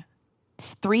in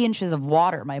 3 inches of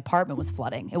water. My apartment was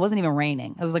flooding. It wasn't even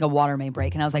raining. It was like a water main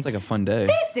break. And I was like, it's like a fun day.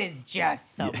 This is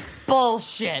just some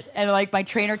bullshit. And like my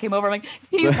trainer came over. I'm like,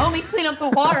 can you help me clean up the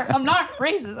water? I'm not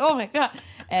racist. Oh my God.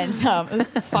 And it was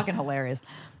fucking hilarious.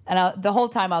 And the whole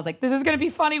time I was like, this is going to be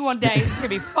funny one day. It's going to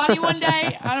be funny one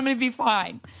day. I'm going to be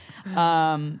fine.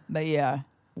 But yeah.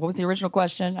 What was the original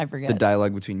question? I forget. The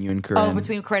dialogue between you and Corinne. Oh,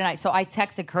 between Corinne and I. So I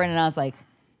texted Corinne and I was like,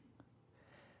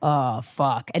 oh,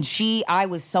 fuck. And I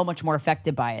was so much more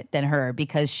affected by it than her,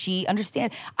 because I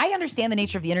understand the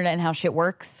nature of the internet and how shit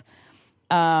works.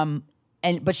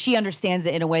 But she understands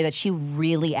it in a way that she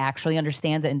really actually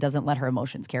understands it and doesn't let her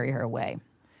emotions carry her away.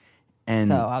 And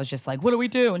so I was just like, what do we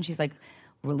do? And she's like,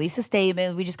 release a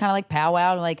statement. We just kind of like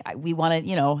powwow and like, we want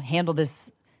to, handle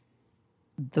this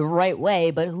the right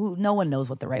way, but no one knows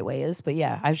what the right way is. But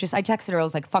yeah, I texted her. I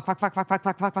was like,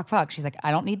 fuck. She's like, I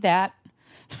don't need that.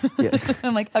 Yeah.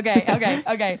 I'm like,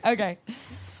 okay.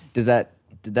 Did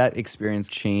that experience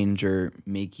change or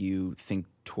make you think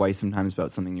twice sometimes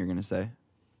about something you're going to say?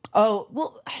 Oh,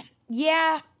 well,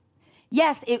 yeah.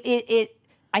 Yes,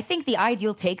 I think the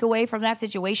ideal takeaway from that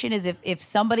situation is if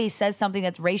somebody says something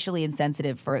that's racially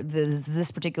insensitive, for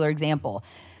this particular example,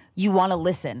 you want to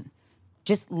listen.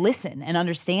 Just listen and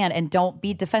understand and don't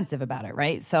be defensive about it,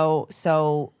 right?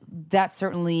 So that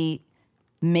certainly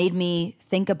made me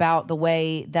think about the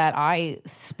way that I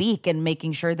speak and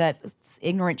making sure that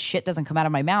ignorant shit doesn't come out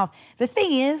of my mouth. The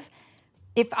thing is,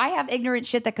 if I have ignorant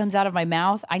shit that comes out of my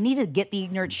mouth, I need to get the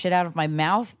ignorant shit out of my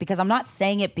mouth, because I'm not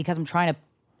saying it because I'm trying to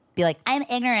be like, I'm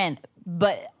ignorant.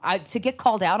 But to get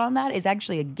called out on that is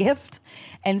actually a gift.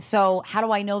 And so how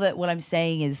do I know that what I'm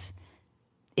saying is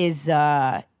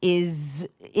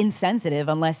insensitive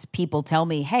unless people tell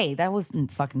me, hey, that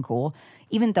wasn't fucking cool,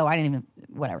 even though I didn't even,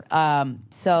 whatever.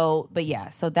 So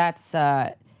that's,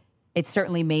 it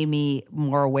certainly made me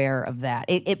more aware of that.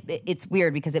 It's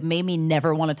weird because it made me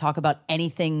never want to talk about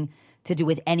anything to do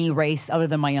with any race other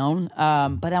than my own.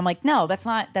 But I'm like, no, that's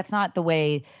not the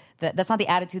way, that's not the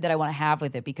attitude that I want to have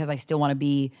with it, because I still want to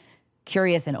be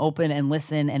curious and open and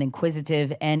listen and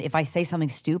inquisitive. And if I say something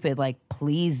stupid, like,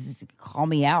 please call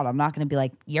me out. I'm not going to be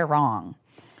like, you're wrong.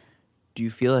 Do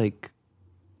you feel like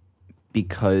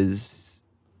because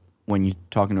when you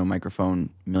talk into a microphone,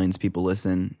 millions of people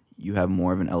listen, you have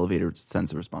more of an elevated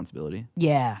sense of responsibility.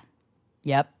 Yeah.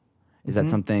 Yep. Is that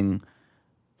something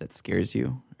that scares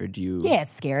you, or do you? Yeah,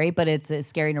 it's scary, but it's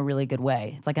scary in a really good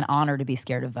way. It's like an honor to be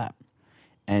scared of that.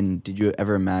 And did you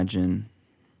ever imagine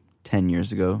 10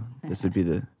 years ago this would be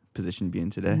the position you'd be in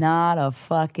today? Not a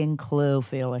fucking clue,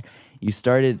 Felix.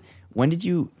 When did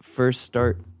you first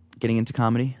start getting into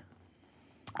comedy?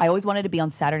 I always wanted to be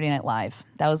on Saturday Night Live.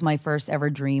 That was my first ever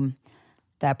dream.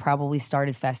 That probably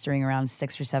started festering around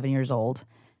 6 or 7 years old.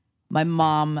 My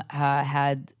mom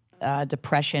had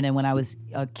depression, and when I was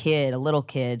a little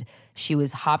kid, she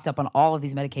was hopped up on all of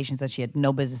these medications that she had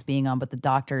no business being on, but the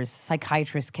doctors,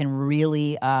 psychiatrists can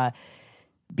really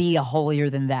be a holier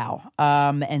than thou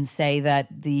and say that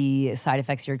the side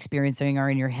effects you're experiencing are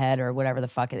in your head or whatever the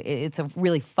fuck. It's a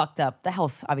really fucked up,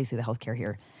 obviously the healthcare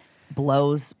here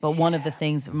blows. But one of the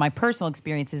things, my personal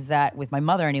experience is that with my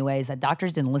mother anyway, is that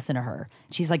doctors didn't listen to her.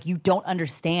 She's like, you don't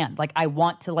understand. Like, I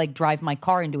want to like drive my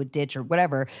car into a ditch or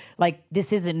whatever. Like,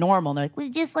 this isn't normal. And they're like, well,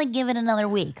 just like give it another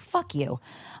week. Fuck you.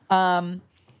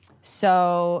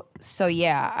 So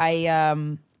yeah,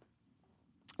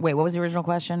 wait, what was the original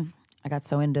question? I got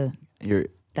so into that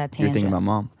tangent. You're thinking about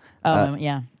mom.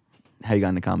 Yeah. How you got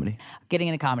into comedy? Getting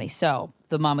into comedy. So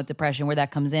the mom with depression, where that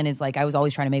comes in is like I was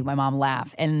always trying to make my mom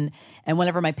laugh. And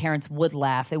whenever my parents would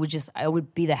laugh, I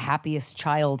would be the happiest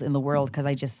child in the world because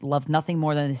I just loved nothing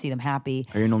more than to see them happy.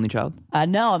 Are you an only child?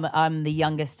 No, I'm the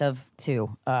youngest of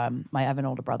two. I have an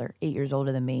older brother, 8 years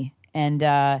older than me. And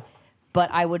but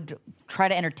I would try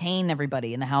to entertain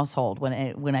everybody in the household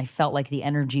when I felt like the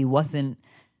energy wasn't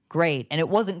great. And it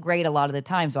wasn't great a lot of the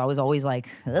time. So I was always like,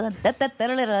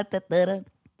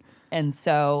 and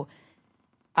so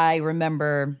I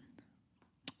remember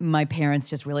my parents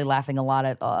just really laughing a lot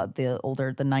at the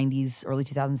 90s, early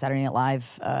 2000s Saturday Night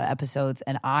Live episodes.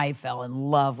 And I fell in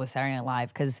love with Saturday Night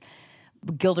Live because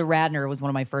Gilda Radner was one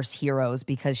of my first heroes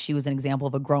because she was an example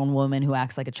of a grown woman who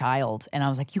acts like a child. And I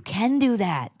was like, you can do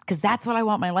that because that's what I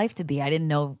want my life to be.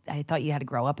 I thought you had to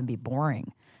grow up and be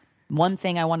boring. One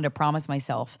thing I wanted to promise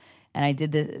myself, and I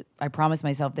did this, I promised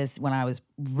myself this when I was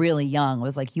really young,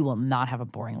 was like, you will not have a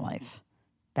boring life.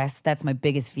 That's my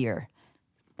biggest fear.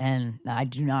 And I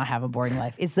do not have a boring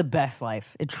life. It's the best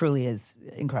life. It truly is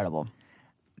incredible.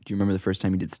 Do you remember the first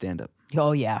time you did stand-up?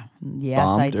 Oh, yeah. Yes,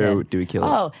 Bombed, I did. Or do we kill it?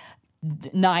 Oh,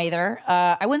 neither.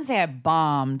 I wouldn't say I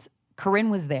bombed. Corinne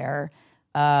was there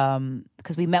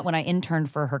because we met when I interned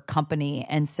for her company.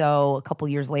 And so a couple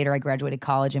years later, I graduated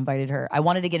college, invited her. I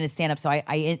wanted to get into stand-up, so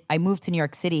I moved to New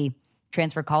York City,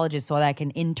 transferred colleges so that I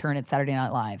can intern at Saturday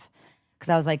Night Live. Because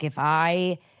I was like,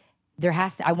 I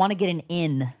want to get an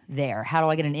in there. How do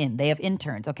I get an in? They have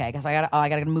interns. Okay, I guess I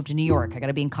got to move to New York. I got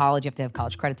to be in college. You have to have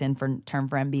college credits in for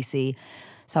NBC.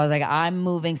 So I was like, I'm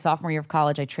moving sophomore year of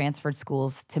college. I transferred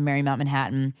schools to Marymount,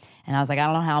 Manhattan. And I was like, I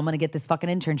don't know how I'm going to get this fucking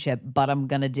internship, but I'm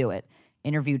going to do it.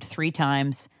 Interviewed 3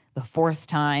 times. The 4th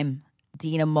time,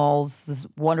 Dina Moles, this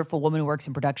wonderful woman who works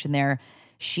in production there,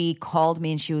 she called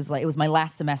me and she was like, it was my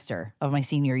last semester of my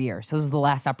senior year. So it was the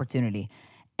last opportunity.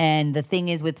 And the thing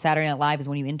is with Saturday Night Live is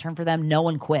when you intern for them, no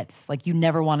one quits. Like you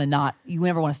never want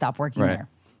to stop working there.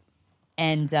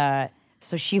 And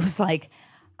so she was like,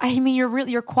 I mean,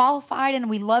 you're qualified and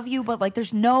we love you, but like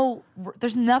there's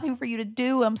nothing for you to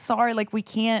do. I'm sorry, like we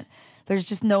can't. There's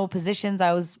just no positions.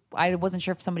 I wasn't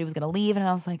sure if somebody was going to leave, and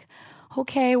I was like,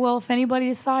 okay, well, if anybody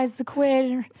decides to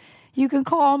quit, you can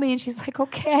call me. And she's like,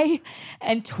 okay.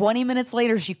 And 20 minutes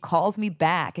later, she calls me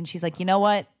back, and she's like, you know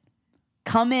what?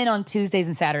 Come in on Tuesdays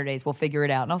and Saturdays. We'll figure it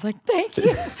out. And I was like, thank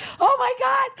you. Oh my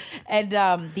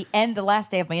God. And the last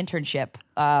day of my internship,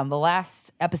 the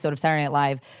last episode of Saturday Night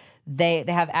Live, they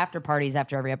have after parties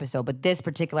after every episode. But this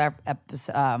particular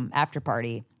after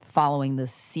party following the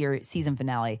season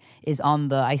finale is on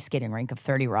the ice skating rink of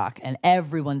 30 Rock. And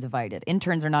everyone's invited.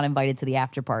 Interns are not invited to the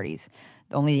after parties,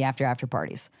 only the after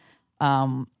parties.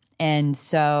 And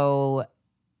so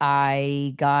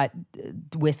I got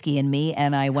whiskey in me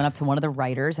and I went up to one of the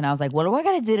writers and I was like, what do I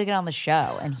got to do to get on the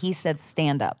show? And he said,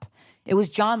 stand up. It was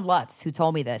John Lutz who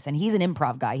told me this. And he's an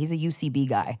improv guy. He's a UCB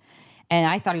guy. And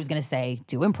I thought he was going to say,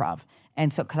 do improv.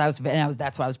 And so, that's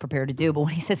what I was prepared to do. But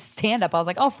when he said stand up, I was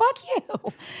like, oh, fuck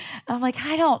you. I'm like,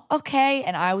 okay.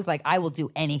 And I was like, I will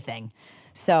do anything.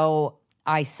 So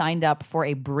I signed up for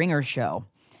a bringer show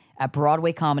at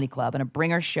Broadway Comedy Club. And a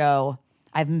bringer show,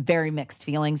 I have very mixed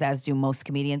feelings, as do most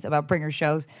comedians, about bringer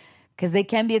shows, because they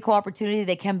can be a cool opportunity.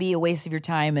 They can be a waste of your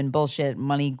time and bullshit,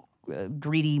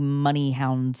 greedy money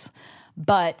hounds.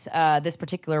 But this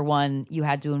particular one, you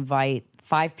had to invite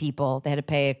 5 people. They had to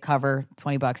pay a cover,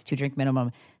 $20, 2-drink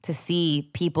minimum, to see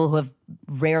people who have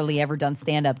rarely ever done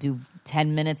stand-up do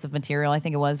 10 minutes of material, I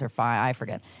think it was, or 5, I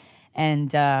forget.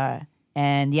 And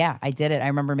yeah, I did it. I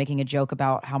remember making a joke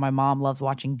about how my mom loves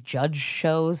watching judge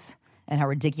shows and how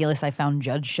ridiculous I found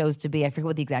judge shows to be. I forget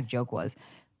what the exact joke was,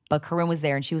 but Corinne was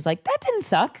there and she was like, "That didn't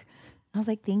suck." I was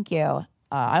like, "Thank you."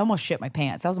 I almost shit my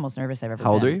pants. That was the most nervous I've ever been.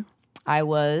 How old are you? I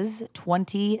was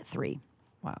 23.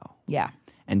 Wow. Yeah.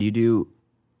 And do you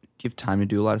have time to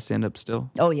do a lot of stand-up still?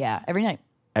 Oh, yeah. Every night.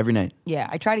 Every night? Yeah.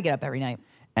 I try to get up every night.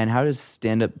 And how does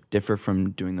stand-up differ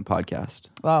from doing the podcast?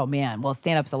 Oh, man. Well,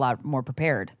 stand-up's a lot more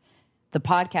prepared. The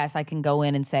podcast, I can go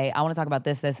in and say, I want to talk about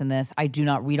this, this, and this.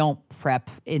 We don't prep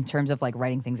in terms of like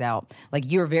writing things out.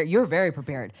 Like you're very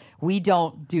prepared. We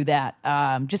don't do that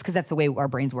just because that's the way our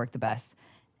brains work the best.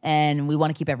 And we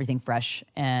want to keep everything fresh,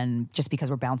 and just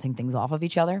because we're bouncing things off of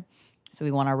each other. So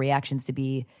we want our reactions to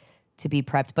be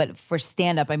prepped. But for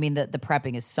stand up, I mean, the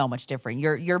prepping is so much different.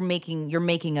 You're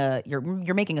making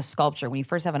a sculpture. When you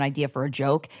first have an idea for a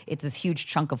joke, it's this huge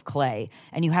chunk of clay,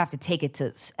 and you have to take it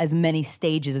to as many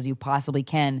stages as you possibly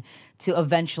can to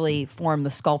eventually form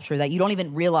the sculpture that you don't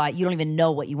even realize, you don't even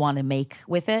know what you want to make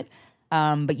with it.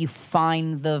 But you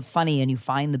find the funny, and you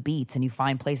find the beats, and you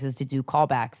find places to do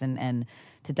callbacks and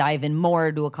to dive in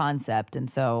more to a concept. And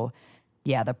so,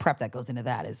 yeah, the prep that goes into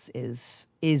that is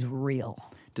real.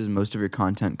 Does most of your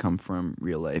content come from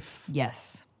real life?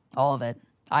 Yes, all of it.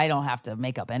 I don't have to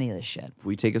make up any of this shit.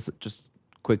 Will you take us just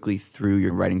quickly through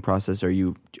your writing process? Are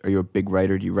you a big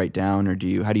writer? Do you write down, or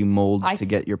how do you mold to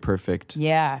get your perfect?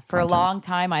 Yeah, for content? a long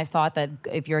time, I thought that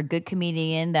if you're a good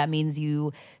comedian, that means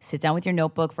you sit down with your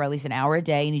notebook for at least an hour a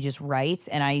day and you just write.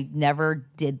 And I never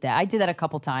did that. I did that a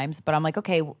couple times, but I'm like,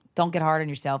 okay, don't get hard on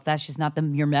yourself. That's just not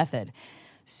your method.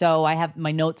 So I have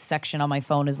my notes section on my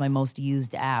phone is my most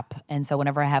used app. And so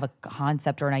whenever I have a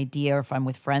concept or an idea, or if I'm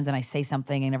with friends and I say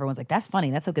something and everyone's like, "That's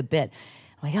funny, that's a good bit,"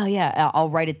 I'm like, "Oh yeah," I'll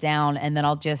write it down. And then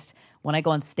when I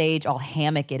go on stage, I'll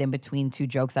hammock it in between two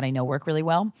jokes that I know work really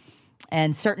well.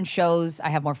 And certain shows I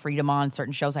have more freedom on.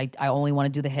 Certain shows I only want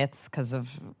to do the hits because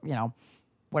of,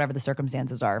 whatever the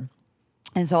circumstances are.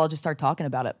 And so I'll just start talking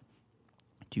about it.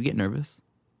 Do you get nervous?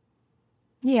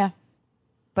 Yeah,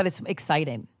 but it's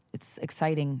exciting. It's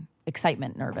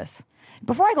excitement nervous.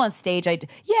 Before I go on stage, I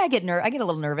get a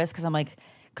little nervous because I'm like,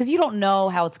 because you don't know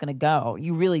how it's going to go.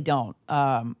 You really don't.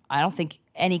 I don't think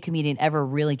any comedian ever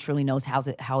really truly knows how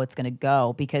it's going to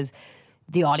go, because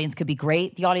the audience could be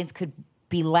great. The audience could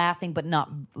be laughing, but not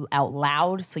out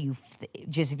loud. So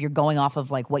if you're going off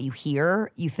of like what you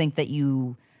hear, you think that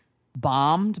you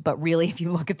bombed. But really, if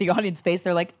you look at the audience face,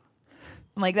 they're like,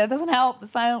 I'm like, that doesn't help. The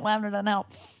silent laughter doesn't help.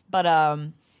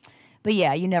 But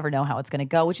yeah, you never know how it's going to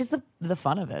go, which is the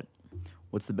fun of it.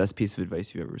 What's the best piece of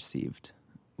advice you've ever received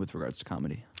with regards to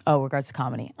comedy? Oh, regards to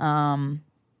comedy.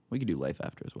 We could do life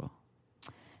after as well.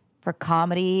 For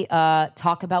comedy,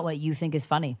 talk about what you think is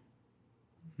funny.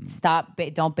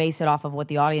 Don't base it off of what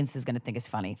the audience is going to think is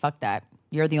funny. Fuck that.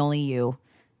 You're the only you.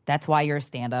 That's why you're a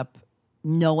stand-up.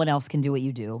 No one else can do what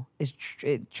you do,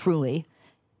 truly.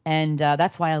 And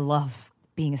that's why I love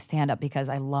being a stand-up, because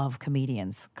I love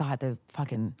comedians. God, they're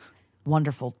fucking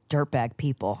wonderful dirtbag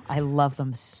people. I love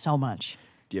them so much.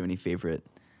 Do you have any favorite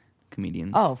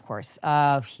comedians? Oh, of course.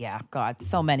 Yeah, God,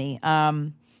 so many.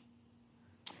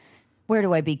 Where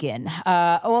do I begin?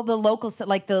 Well, the local,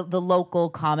 like the local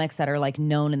comics that are like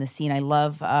known in the scene. I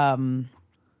love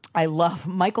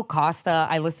Michael Costa.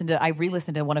 I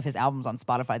re-listened to one of his albums on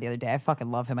Spotify the other day. I fucking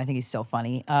love him. I think he's so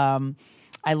funny.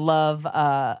 I love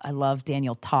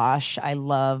Daniel Tosh. I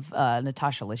love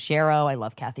Natasha Leggero. I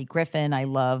love Kathy Griffin. I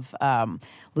love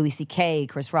Louis C.K.,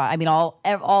 Chris Rock. I mean, all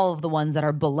of the ones that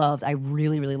are beloved. I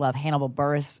really, really love Hannibal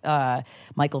Buress,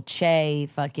 Michael Che.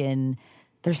 Fucking,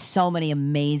 there's so many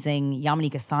amazing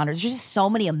Yamanika Saunders. There's just so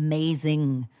many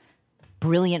amazing,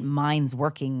 brilliant minds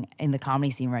working in the comedy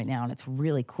scene right now, and it's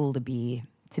really cool to be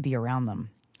around them.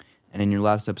 And in your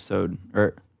last episode,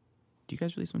 do you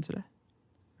guys release one today?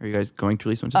 Are you guys going to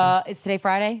release one today? It's today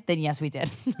Friday? Then yes, we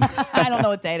did. I don't know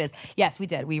what day it is. Yes, we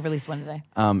did. We released one today.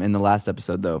 In the last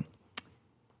episode, though,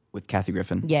 with Kathy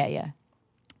Griffin. Yeah.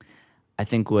 I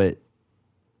think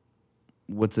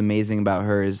what's amazing about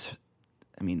her is,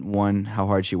 I mean, one, how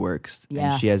hard she works.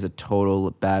 Yeah. And she has a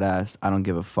total badass, I don't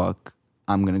give a fuck,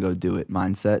 I'm going to go do it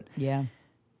mindset. Yeah.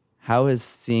 How has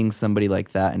seeing somebody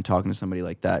like that and talking to somebody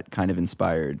like that kind of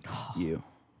inspired you?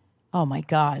 Oh, my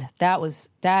God. That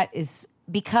is...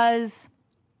 Because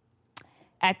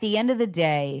at the end of the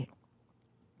day,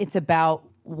 it's about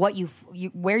what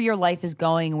where your life is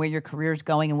going, where your career is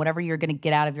going, and whatever you're going to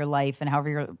get out of your life, and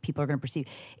however people are going to perceive.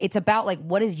 It's about like,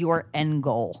 what is your end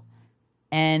goal?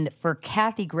 And for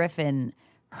Kathy Griffin,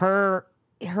 her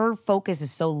focus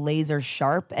is so laser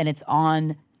sharp, and it's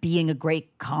on being a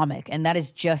great comic. And that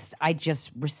is just, I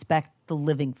just respect the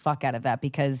living fuck out of that,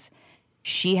 because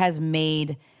she has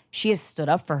stood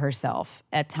up for herself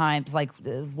at times. Like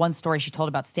one story she told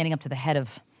about standing up to the head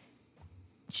of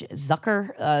Jeff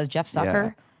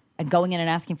Zucker, and going in and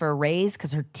asking for a raise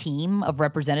because her team of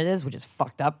representatives, which is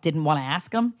fucked up, didn't want to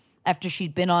ask him after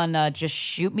she'd been on Just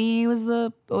Shoot Me was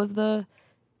the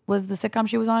sitcom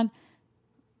she was on.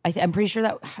 I'm pretty sure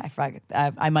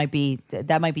that I might be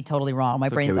totally wrong. My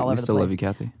brain's all over the place. We still love you,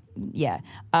 Kathy. Yeah.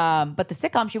 But the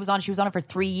sitcom she was on it for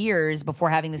 3 years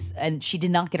before having this, and she did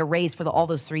not get a raise for all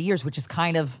those 3 years, which is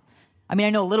kind of, I mean,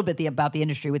 I know a little bit about the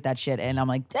industry with that shit, and I'm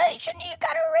like, hey, shouldn't you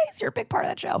got a raise? You're a big part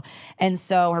of that show. And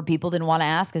so her people didn't want to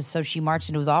ask us, so she marched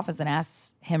into his office and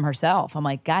asked him herself. I'm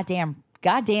like, goddamn,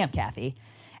 Kathy.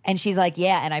 And she's like,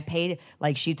 yeah, and I paid,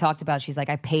 like she talked about, she's like,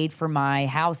 I paid for my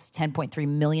house $10.3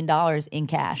 million in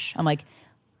cash. I'm like,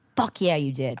 fuck yeah,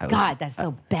 you did. That's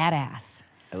so badass.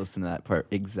 I listened to that part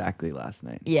exactly last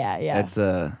night. Yeah.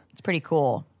 It's pretty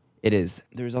cool. It is.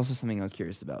 There's also something I was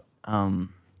curious about.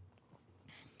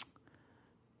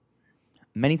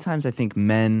 Many times I think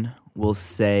men will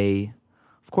say,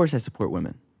 of course I support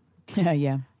women.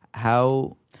 Yeah.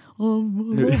 How? I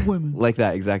love women. Like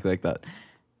that, exactly like that.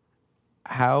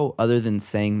 How, other than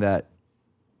saying that,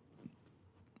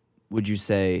 would you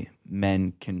say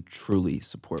men can truly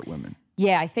support women?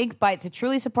 Yeah, I think to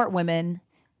truly support women,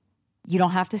 you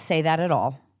don't have to say that at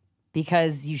all,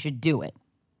 because you should do it.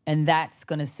 And that's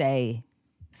going to say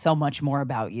so much more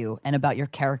about you and about your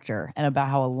character and about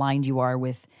how aligned you are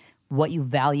with what you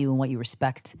value and what you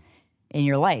respect in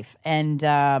your life. And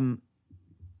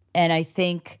I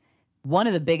think one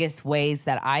of the biggest ways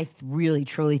that I really,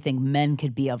 truly think men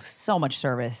could be of so much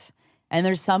service, and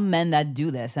there's some men that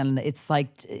do this, and it's like,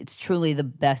 it's truly the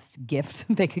best gift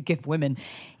they could give women,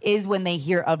 is when they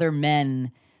hear other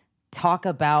men talk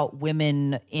about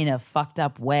women in a fucked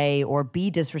up way or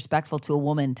be disrespectful to a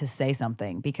woman to say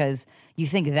something, because you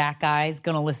think that guy's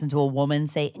going to listen to a woman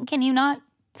say, can you not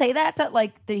say that?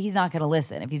 He's not going to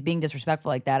listen. If he's being disrespectful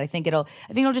like that, I think it'll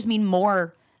just mean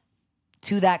more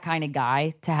to that kind of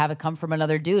guy to have it come from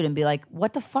another dude and be like,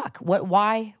 what the fuck?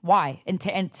 Why? And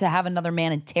to have another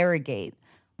man interrogate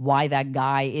why that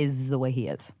guy is the way he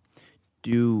is.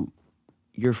 Do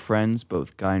your friends,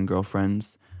 both guy and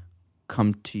girlfriends,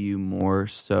 come to you more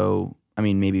so? I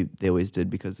mean, maybe they always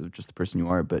did because of just the person you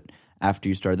are, but after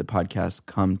you started the podcast,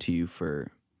 come to you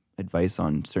for advice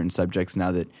on certain subjects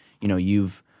now that,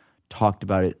 you've talked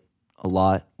about it a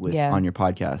lot on your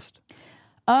podcast?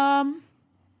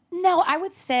 No, I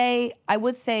would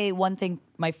say one thing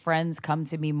my friends come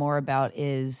to me more about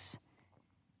is,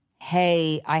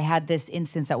 hey, I had this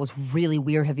instance that was really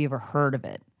weird. Have you ever heard of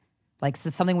it? Like, so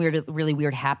something really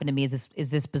weird happened to me. Is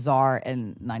this bizarre?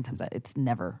 And 9 times it's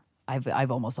never.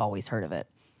 I've almost always heard of it.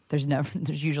 There's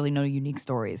usually no unique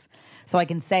stories. So I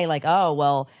can say like, oh,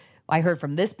 well, I heard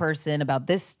from this person about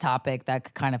this topic that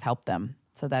could kind of help them.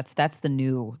 So that's the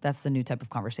new type of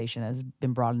conversation that has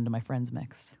been brought into my friends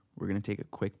mix. We're going to take a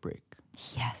quick break.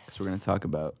 Yes. So we're going to talk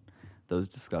about those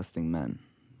disgusting men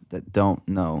that don't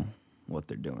know what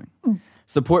they're doing.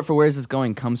 Support for Where's This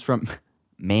Going comes from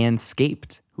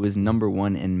Manscaped, who is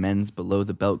 #1 in men's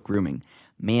below-the-belt grooming.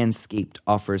 Manscaped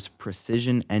offers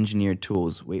precision-engineered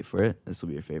tools. Wait for it. This will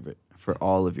be your favorite. For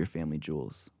all of your family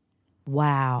jewels.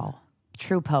 Wow.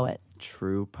 True poet.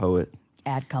 True poet.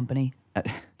 Ad company.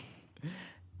 Do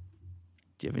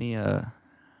you have any...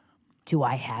 Do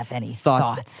I have any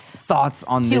thoughts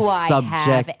on this subject? Do I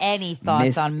have any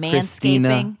thoughts on manscaping? You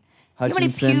know how many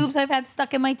pubes I've had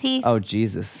stuck in my teeth? Oh,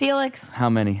 Jesus. Felix? How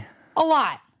many? A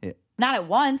lot. Yeah. Not at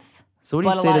once. So what do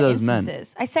you say to those men?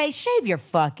 I say, shave your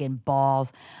fucking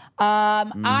balls.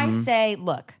 I say,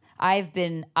 look,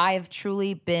 I've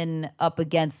truly been up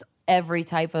against every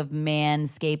type of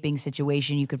manscaping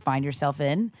situation you could find yourself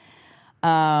in.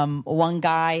 One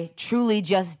guy truly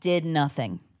just did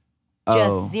nothing.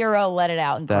 Just zero, let it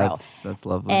out and grow. That's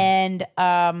lovely. And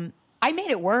I made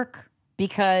it work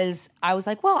because I was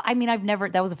like, well, I mean,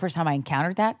 that was the first time I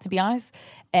encountered that, to be honest.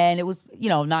 And it was,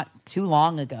 not too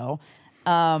long ago.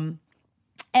 And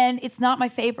it's not my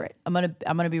favorite. I'm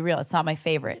gonna be real. It's not my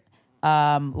favorite.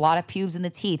 A lot of pubes in the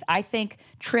teeth. I think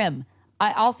trim.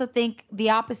 I also think the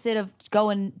opposite of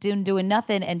doing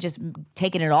nothing and just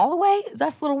taking it all away,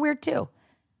 that's a little weird too.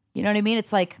 You know what I mean?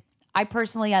 It's like, I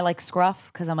like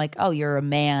scruff because I'm like, oh, you're a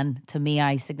man. To me,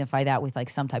 I signify that with like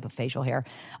some type of facial hair.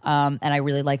 And I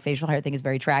really like facial hair. I think it's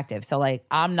very attractive. So like,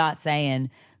 I'm not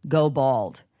saying go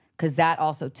bald because that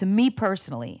also, to me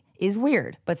personally, is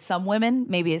weird. But some women,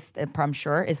 maybe I'm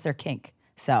sure, it's their kink.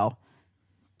 So.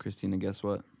 Krystyna, guess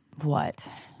what? What?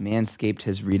 Manscaped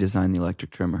has redesigned the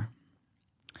electric trimmer.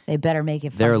 They better make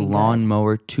it Their fucking good.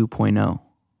 lawnmower 2.0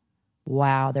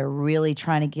 Wow, they're really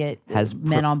trying to get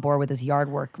men on board with this yard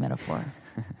work metaphor.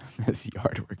 this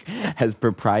yard work has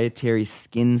proprietary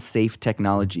skin-safe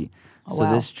technology. So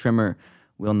wow. this trimmer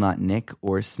will not nick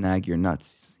or snag your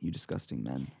nuts, you disgusting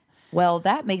men. Well,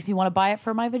 that makes me want to buy it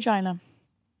for my vagina.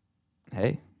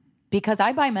 Hey. Because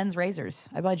I buy men's razors.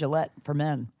 I buy Gillette for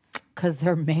men. Because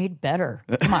they're made better.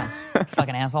 Come on,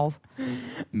 fucking assholes.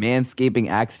 Manscaping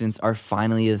accidents are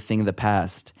finally a thing of the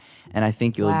past. And I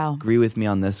think you'll agree with me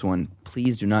on this one.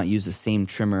 Please do not use the same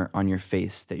trimmer on your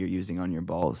face that you're using on your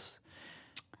balls.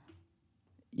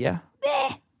 Yeah.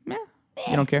 You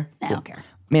don't care? I don't care.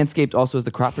 Manscaped also has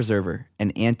the crop preserver,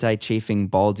 an anti-chafing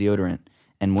ball deodorant,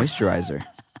 and moisturizer.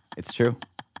 It's true.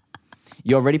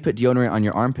 You already put deodorant on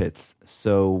your armpits,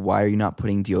 so why are you not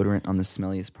putting deodorant on the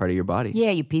smelliest part of your body?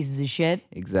 Yeah, you pieces of shit.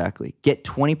 Exactly. Get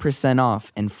 20%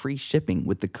 off and free shipping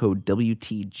with the code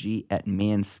WTG at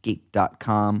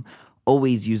manscaped.com.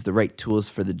 Always use the right tools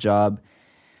for the job.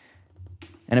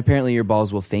 And apparently your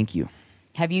balls will thank you.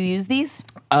 Have you used these?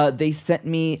 They sent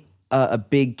me a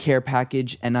big care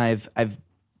package, and I've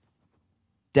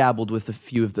dabbled with a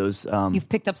few of those. You've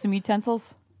picked up some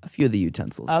utensils? A few of the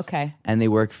utensils. Okay. And they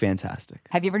work fantastic.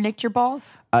 Have you ever nicked your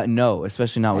balls? No,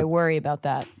 especially not with... I worry about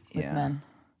that with men.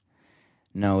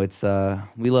 No, it's...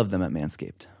 we love them at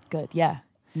Manscaped. Good. Yeah,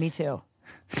 me too.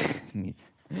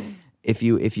 If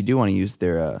you do want to use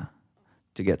their...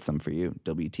 to get some for you,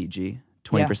 WTG,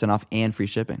 20% off and free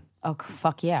shipping. Oh,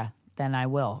 fuck yeah. Then I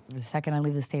will. The second I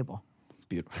leave this table.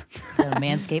 Beautiful. Gonna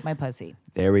manscape my pussy.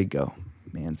 There we go.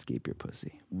 Manscape your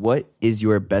pussy. What is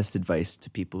your best advice to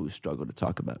people who struggle to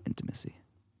talk about intimacy?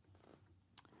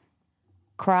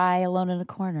 Cry alone in a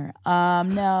corner.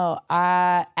 No.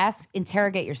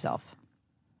 Interrogate yourself.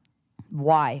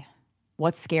 Why?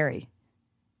 What's scary?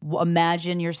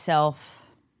 Imagine yourself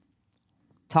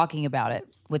talking about it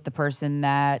with the person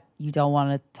that you don't want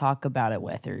to talk about it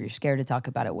with, or you're scared to talk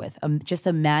about it with. Just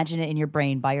imagine it in your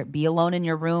brain. Be alone in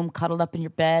your room, cuddled up in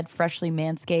your bed, freshly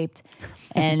manscaped,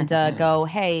 and go,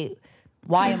 hey,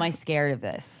 why am I scared of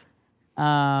this?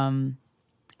 I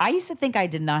used to think I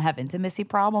did not have intimacy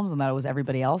problems and that it was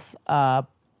everybody else that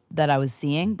I was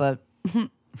seeing, but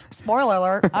spoiler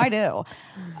alert, I do.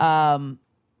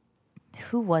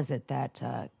 Who was it that...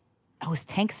 it was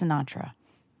Tank Sinatra.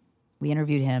 We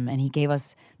interviewed him, and he gave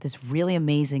us this really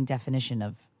amazing definition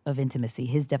of intimacy,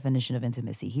 his definition of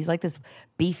intimacy. He's like this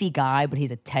beefy guy, but he's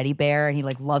a teddy bear, and he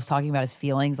like loves talking about his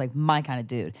feelings, like my kind of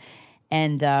dude.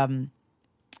 And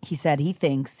he said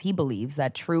he believes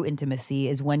that true intimacy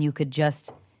is when you could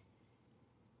just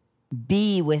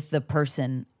be with the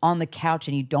person on the couch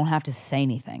and you don't have to say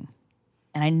anything.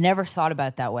 And I never thought about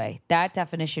it that way. That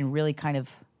definition really kind of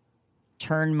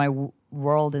turned my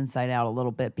world inside out a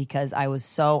little bit, because I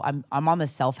was I'm on the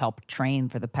self-help train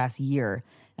for the past year,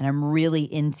 and I'm really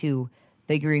into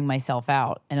figuring myself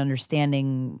out and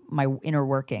understanding my inner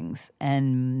workings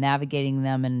and navigating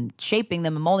them and shaping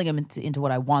them and molding them into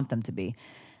what I want them to be.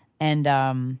 And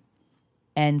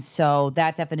so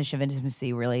that definition of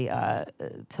intimacy really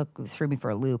threw me for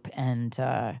a loop. And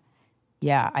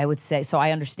I would say, so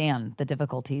I understand the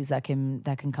difficulties that can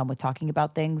come with talking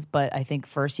about things, but I think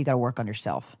first you got to work on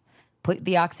yourself. Put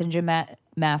the oxygen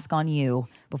mask on you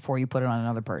before you put it on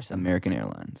another person. American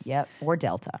Airlines. Yep, or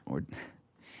Delta.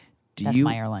 That's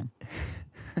my airline.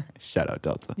 Shout out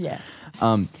Delta. Yeah.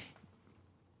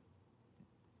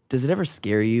 Does it ever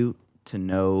scare you to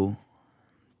know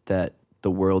that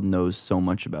the world knows so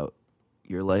much about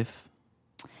your life?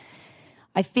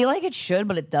 I feel like it should,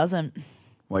 but it doesn't.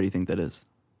 Why do you think that is?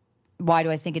 Why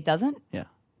do I think it doesn't? Yeah.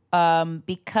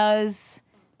 Because...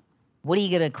 what are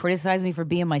you going to criticize me for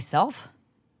being myself?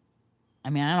 I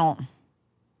mean,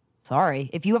 sorry.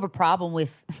 If you have a problem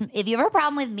with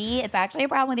me, it's actually a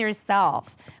problem with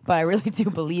yourself. But I really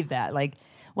do believe that. Like,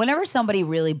 whenever somebody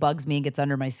really bugs me and gets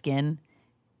under my skin,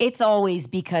 it's always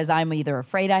because I'm either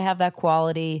afraid I have that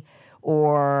quality,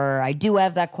 or I do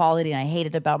have that quality and I hate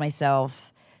it about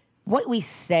myself. What we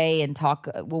say and talk,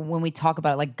 when we talk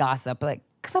about it, like gossip, like,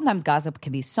 sometimes gossip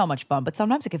can be so much fun, but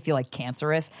sometimes it can feel like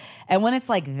cancerous. And when it's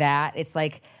like that, it's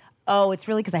like, oh, it's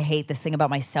really because I hate this thing about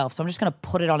myself. So I'm just going to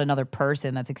put it on another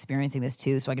person that's experiencing this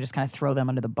too, so I can just kind of throw them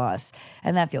under the bus.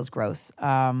 And that feels gross.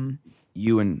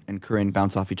 You and Corinne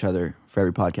bounce off each other for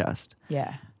every podcast.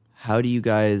 Yeah. How do you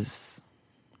guys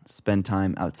spend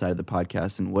time outside of the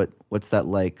podcast, and what's that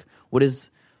like? What is,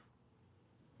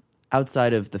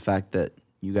 outside of the fact that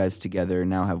you guys together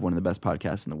now have one of the best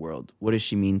podcasts in the world, what does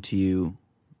she mean to you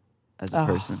as a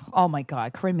person? Oh my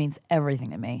God. Corinne means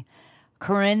everything to me.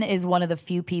 Corinne is one of the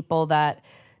few people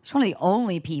she's one of the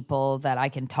only people that I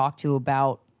can talk to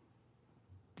about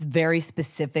very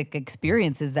specific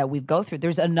experiences that we go through.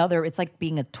 There's another, it's like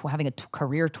being having a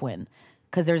career twin,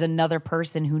 because there's another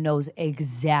person who knows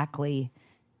exactly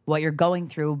what you're going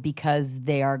through because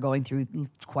they are going through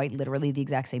quite literally the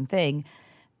exact same thing.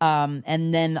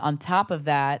 And then on top of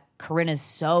that, Corinne is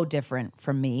so different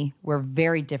from me. We're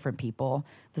very different people.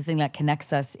 The thing that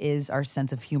connects us is our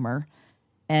sense of humor.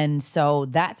 And so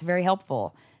that's very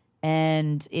helpful.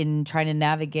 And in trying to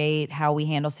navigate how we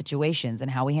handle situations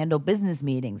and how we handle business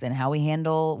meetings and how we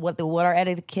handle what our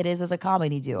etiquette is as a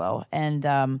comedy duo. And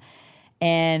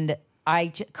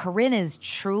Corinne is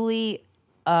truly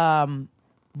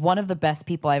one of the best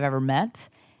people I've ever met.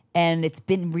 And it's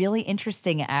been really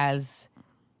interesting as,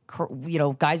 you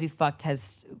know, Guys We Fucked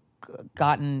has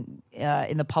gotten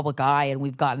in the public eye, and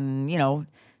we've gotten, you know,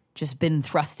 just been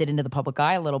thrusted into the public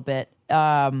eye a little bit.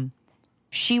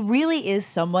 She really is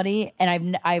somebody,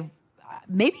 and I've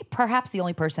maybe perhaps the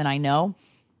only person I know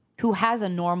who has a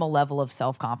normal level of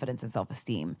self-confidence and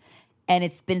self-esteem. And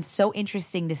it's been so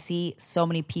interesting to see so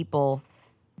many people,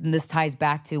 and this ties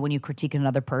back to when you critique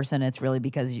another person, it's really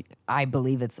because I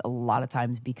believe it's a lot of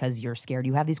times because you're scared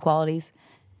you have these qualities.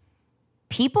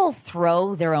 People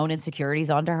throw their own insecurities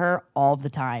onto her all the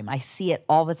time. I see it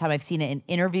all the time. I've seen it in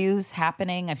interviews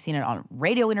happening. I've seen it on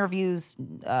radio interviews,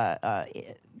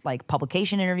 like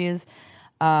publication interviews,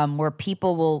 where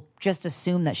people will just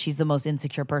assume that she's the most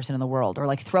insecure person in the world, or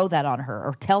like throw that on her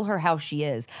or tell her how she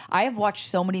is. I have watched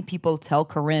so many people tell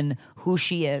Corinne who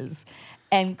she is.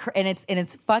 And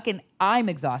it's fucking, I'm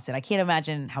exhausted. I can't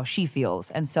imagine how she feels.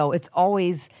 And so it's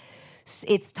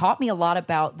taught me a lot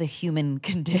about the human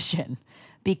condition,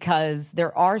 because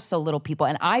there are so little people.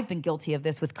 And I've been guilty of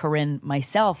this with Corinne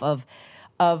myself,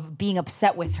 of being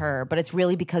upset with her, but it's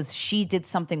really because she did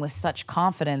something with such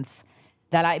confidence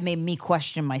that it made me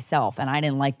question myself, and I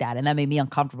didn't like that, and that made me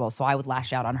uncomfortable, so I would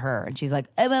lash out on her. And she's like,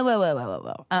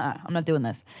 whoa, I'm not doing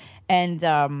this.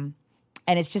 And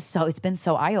it's just it's been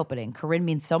so eye-opening. Corinne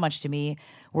means so much to me.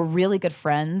 We're really good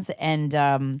friends,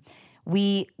 and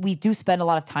we do spend a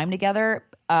lot of time together,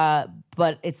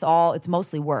 but it's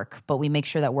mostly work, but we make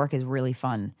sure that work is really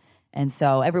fun. And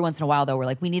so every once in a while, though, we're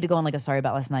like, we need to go on like a Sorry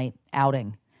About Last Night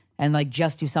outing and like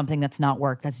just do something that's not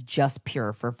work, that's just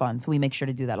pure for fun. So we make sure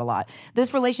to do that a lot.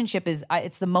 This relationship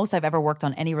it's the most I've ever worked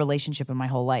on any relationship in my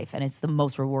whole life, and it's the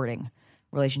most rewarding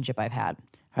relationship I've had.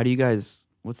 How do you guys,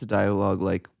 what's the dialogue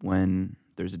like when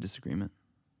there's a disagreement?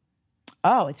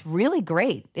 Oh, it's really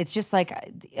great. It's just like,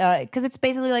 because it's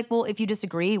basically like, well, if you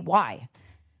disagree, why?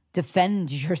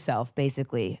 Defend yourself,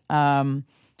 basically.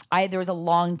 There was a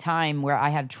long time where I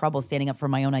had trouble standing up for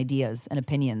my own ideas and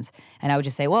opinions. And I would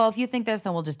just say, well, if you think this,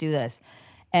 then we'll just do this.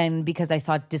 And because I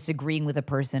thought disagreeing with a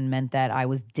person meant that I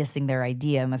was dissing their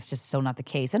idea, and that's just so not the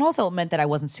case. And also it meant that I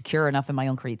wasn't secure enough in my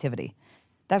own creativity.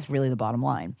 That's really the bottom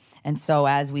line. And so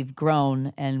as we've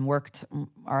grown and worked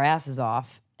our asses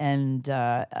off, and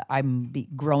I'm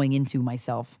growing into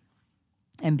myself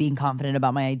and being confident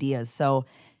about my ideas. So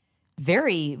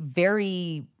very,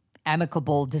 very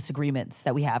amicable disagreements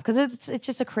that we have, because it's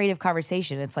just a creative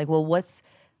conversation. It's like, well,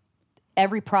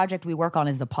 every project we work on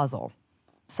is a puzzle.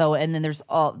 So, and then there's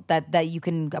all that you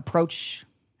can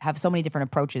have so many different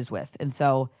approaches with. And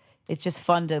so it's just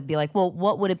fun to be like, well,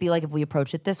 what would it be like if we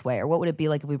approach it this way? Or what would it be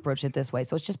like if we approach it this way?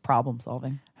 So it's just problem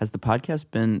solving. Has the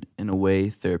podcast been, in a way,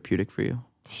 therapeutic for you?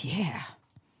 Yeah.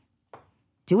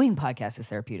 Doing podcasts is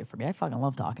therapeutic for me. I fucking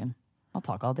love talking. I'll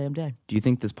talk all damn day. Do you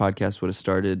think this podcast would have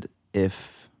started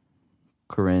if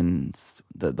Corinne's,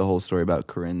 the whole story about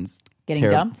Corinne's getting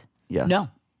dumped? Yes. No.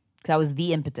 Because that was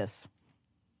the impetus.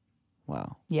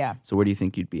 Wow. Yeah. So where do you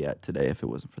think you'd be at today if it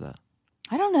wasn't for that?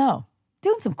 I don't know.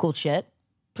 Doing some cool shit,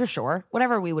 for sure.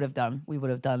 Whatever we would have done,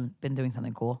 been doing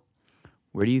something cool.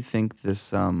 Where do you think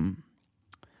this, I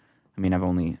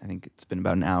think it's been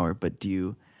about an hour, but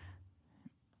you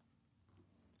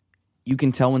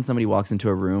can tell when somebody walks into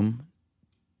a room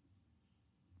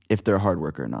if they're a hard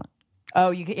worker or not.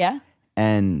 Oh, yeah?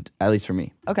 And at least for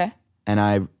me. Okay.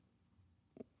 And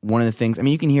one of the things,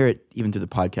 you can hear it even through the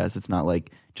podcast. It's not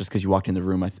like just because you walked in the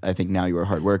room, I think now you're a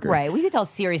hard worker. Right. We can tell how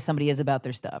serious somebody is about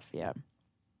their stuff. Yeah.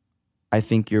 I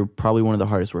think you're probably one of the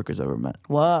hardest workers I've ever met.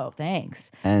 Whoa,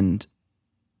 thanks. And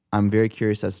I'm very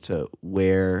curious as to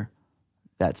where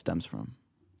that stems from.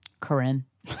 Corinne.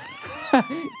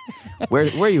 Where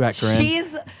are you at, Corinne?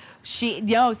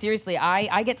 Seriously,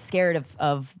 I get scared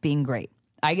of being great.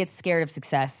 I get scared of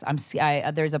success.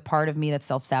 There's a part of me that's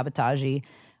self-sabotagey.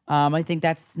 I think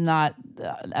that's not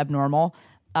abnormal.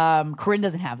 Corinne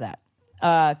doesn't have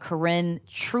that. Corinne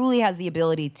truly has the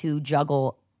ability to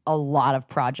juggle a lot of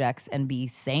projects and be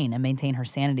sane and maintain her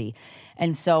sanity.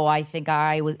 And so I think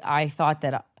I thought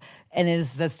that, and it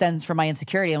stems from my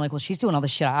insecurity. I'm like, well, she's doing all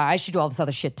this shit. I should do all this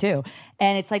other shit too.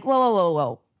 And it's like,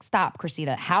 whoa. Stop,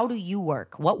 Krystyna. How do you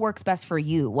work? What works best for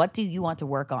you? What do you want to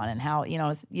work on? And how,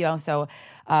 so,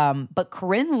 but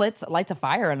Corinne lights a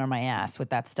fire under my ass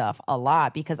with that stuff a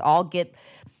lot, because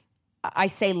I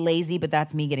say lazy, but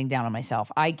that's me getting down on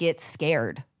myself. I get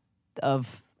scared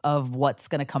of what's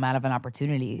going to come out of an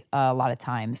opportunity a lot of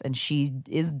times, and she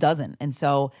doesn't. And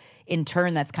so in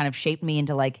turn, that's kind of shaped me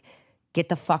into like, get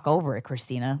the fuck over it,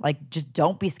 Krystyna. Like, just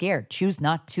don't be scared. Choose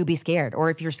not to be scared. Or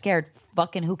if you're scared,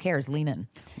 fucking who cares? Lean in.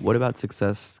 What about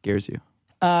success scares you?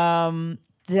 That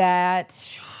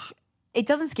it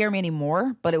doesn't scare me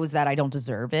anymore, but it was that I don't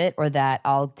deserve it, or that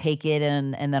I'll take it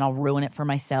and then I'll ruin it for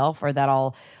myself, or that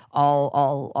I'll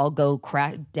go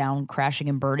down crashing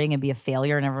and burning and be a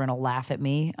failure and everyone will laugh at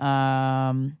me.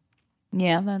 Yeah,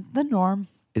 the norm.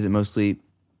 Is it mostly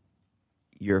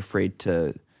you're afraid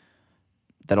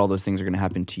that all those things are going to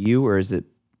happen to you, or is it,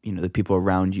 the people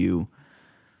around you?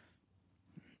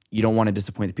 You don't want to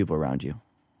disappoint the people around you.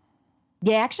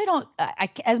 Yeah, I actually don't.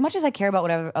 As much as I care about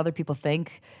what other people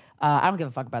think, I don't give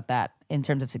a fuck about that in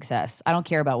terms of success. I don't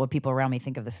care about what people around me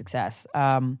think of the success.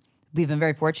 We've been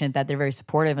very fortunate that they're very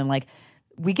supportive, and like,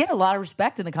 we get a lot of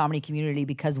respect in the comedy community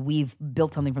because we've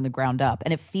built something from the ground up,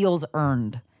 and it feels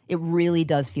earned. It really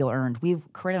does feel earned.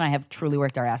 Corinne and I have truly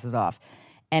worked our asses off.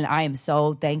 And I am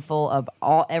so thankful of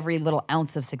every little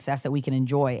ounce of success that we can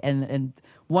enjoy. And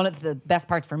one of the best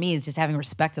parts for me is just having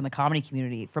respect in the comedy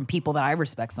community from people that I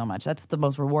respect so much. That's the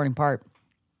most rewarding part.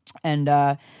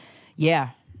 And yeah.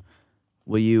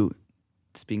 Will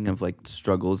speaking of like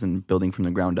struggles and building from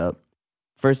the ground up,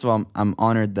 first of all, I'm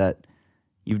honored that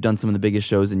you've done some of the biggest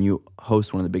shows and you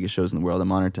host one of the biggest shows in the world.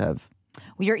 I'm honored to have.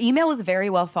 Well, your email was very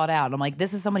well thought out. I'm like,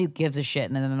 this is somebody who gives a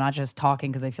shit, and they're not just talking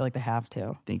because they feel like they have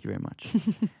to. Thank you very much.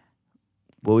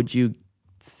 What would you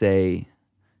say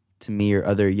to me or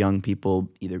other young people,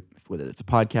 either whether it's a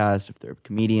podcast, if they're a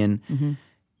comedian,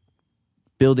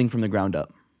 building from the ground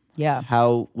up? Yeah.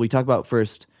 How we talk about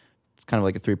first, it's kind of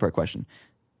like a 3-part question.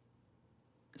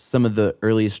 Some of the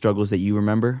earliest struggles that you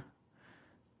remember,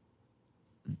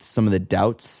 some of the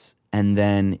doubts, and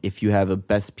then if you have a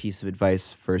best piece of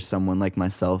advice for someone like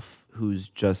myself who's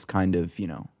just kind of,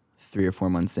 3 or 4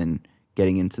 months in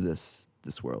getting into this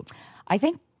world. I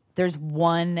think there's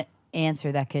one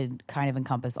answer that could kind of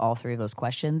encompass all 3 of those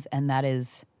questions, and that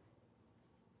is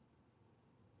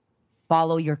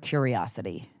follow your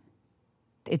curiosity.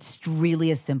 It's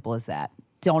really as simple as that.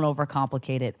 Don't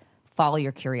overcomplicate it. Follow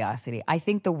your curiosity. I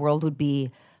think the world would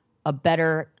be a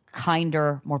better,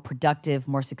 kinder, more productive,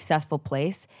 more successful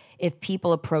place if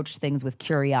people approach things with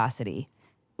curiosity,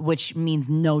 which means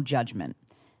no judgment.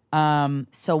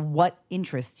 So what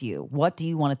interests you? What do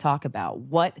you want to talk about?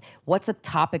 What's a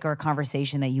topic or a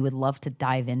conversation that you would love to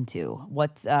dive into?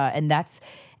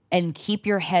 And keep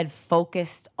your head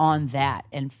focused on that,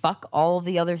 and fuck all of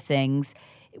the other things.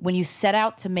 When you set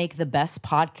out to make the best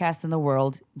podcast in the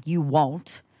world, you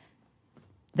won't.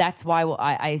 That's why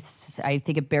I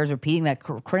think it bears repeating that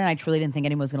Corinne and I truly didn't think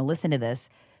anyone was going to listen to this.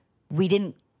 We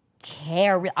didn't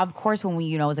care. Of course, when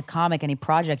we, as a comic, any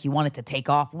project you wanted to take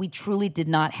off, we truly did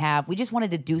not have. We just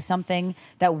wanted to do something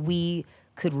that we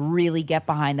could really get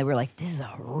behind, that we were like, this is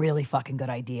a really fucking good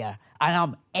idea. And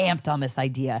I'm amped on this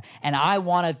idea. And I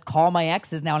want to call my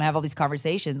exes now and have all these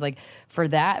conversations. Like, for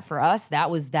us,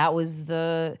 that was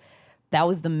the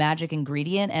magic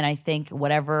ingredient. And I think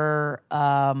whatever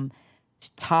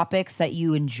topics that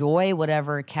you enjoy,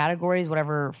 whatever categories,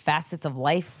 whatever facets of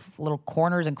life, little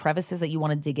corners and crevices that you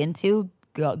want to dig into,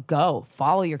 go.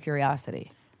 Follow your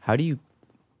curiosity. How do you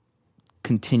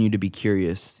continue to be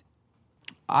curious?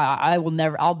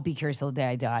 I'll be curious till the day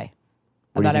I die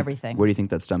about everything. Where do you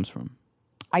think that stems from?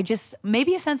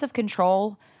 Maybe a sense of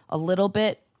control a little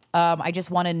bit. I just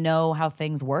want to know how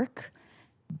things work.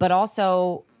 But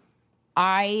also,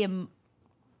 I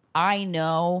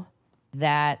know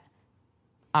that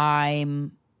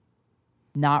I'm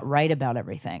not right about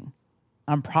everything.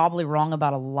 I'm probably wrong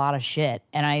about a lot of shit.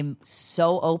 And I'm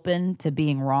so open to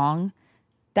being wrong.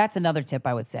 That's another tip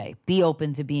I would say. Be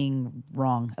open to being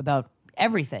wrong about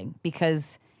everything.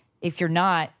 Because if you're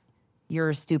not,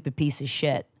 you're a stupid piece of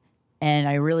shit. And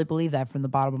I really believe that from the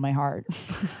bottom of my heart.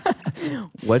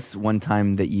 What's one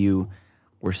time that you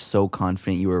were so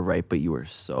confident you were right, but you were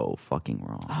so fucking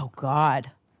wrong? Oh,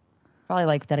 God. Probably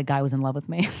like that a guy was in love with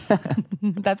me.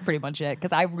 That's pretty much it.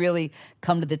 Because I really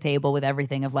come to the table with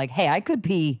everything of like, hey, I could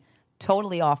be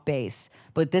totally off base,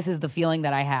 but this is the feeling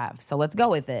that I have. So let's go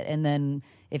with it. And then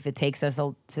if it takes us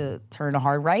to turn a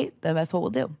hard right, then that's what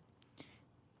we'll do.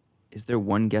 Is there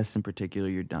one guest in particular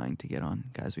you're dying to get on,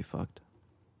 Guys We Fucked?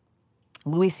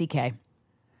 Louis C.K.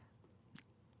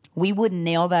 We would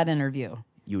nail that interview.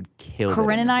 You would kill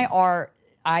Corinne that and I interview. are.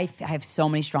 I have so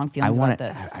many strong feelings about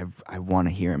this. I want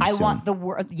to hear him I soon. want the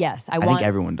word. Yes, I think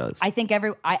everyone does.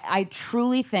 I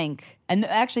truly think, and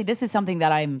actually, this is something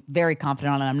that I'm very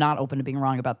confident on, and I'm not open to being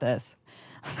wrong about this.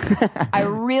 I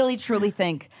really, truly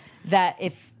think that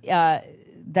if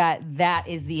that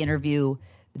is the interview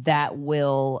that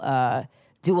will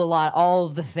do all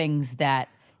of the things that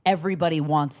everybody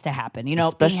wants to happen. You know,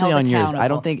 especially being held on yours. I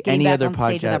accountable, don't think getting any back other on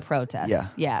stage podcast. without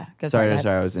protests. Yeah. Sorry,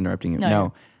 I was interrupting you. No,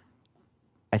 No,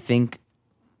 I think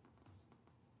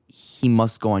he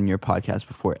must go on your podcast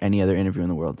before any other interview in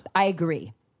the world. I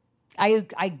agree. I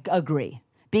agree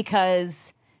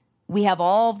because we have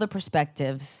all of the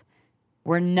perspectives.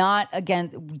 We're not,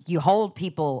 again, you hold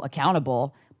people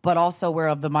accountable, but also we're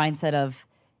of the mindset of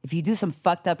if you do some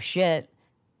fucked up shit,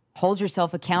 hold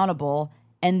yourself accountable,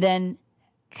 and then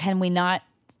can we not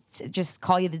just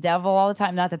call you the devil all the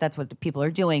time? Not that that's what the people are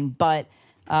doing, but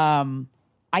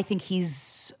I think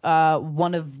he's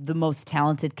one of the most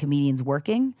talented comedians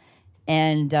working.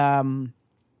 And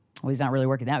he's not really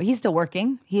working now. He's still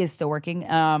working. He is still working.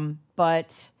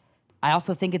 But I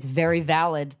also think it's very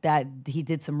valid that he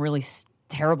did some really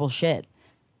terrible shit.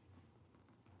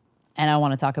 And I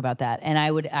want to talk about that.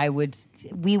 And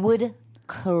we would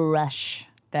crush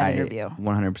that interview.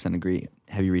 100% agree.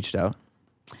 Have you reached out?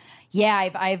 Yeah,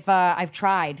 I've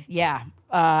tried. Yeah.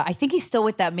 I think he's still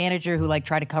with that manager who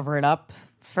tried to cover it up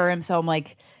for him. So I'm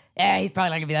like, he's probably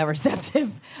not gonna be that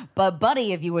receptive. But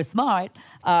buddy, if you were smart,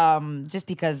 just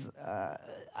because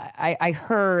I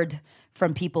heard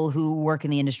from people who work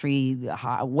in the industry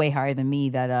way higher than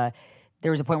me that there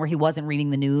was a point where he wasn't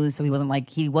reading the news, so he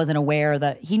wasn't aware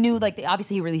that he knew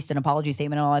obviously he released an apology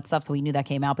statement and all that stuff, so he knew that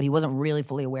came out, but he wasn't really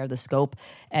fully aware of the scope.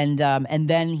 And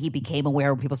then he became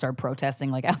aware when people started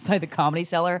protesting outside the Comedy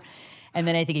Cellar, and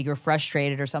then I think he grew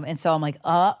frustrated or something. And so I'm like,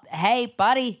 hey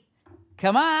buddy,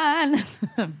 come on.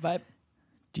 But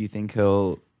do you think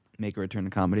he'll make a return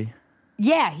to comedy?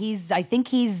 Yeah, I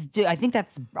think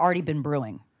that's already been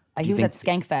brewing. He was at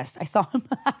Skankfest. I saw him.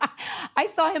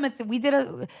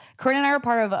 Corinne and I were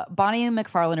part of Bonnie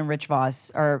McFarlane and Rich Voss,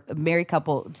 are a married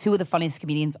couple, two of the funniest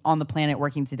comedians on the planet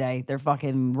working today. They're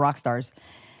fucking rock stars.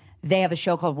 They have a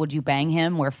show called Would You Bang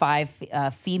Him, where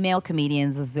 5 female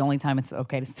comedians, this is the only time it's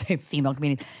okay to say female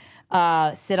comedians,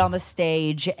 sit on the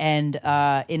stage and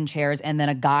in chairs, and then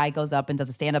a guy goes up and does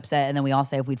a stand-up set, and then we all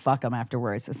say if we'd fuck him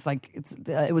afterwards.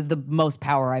 It was the most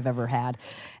power I've ever had.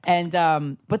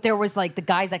 And but there was the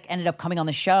guys that ended up coming on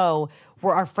the show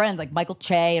were our friends, like Michael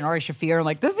Che and Ari Shaffir. I'm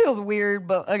like, this feels weird,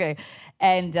 but okay.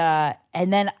 And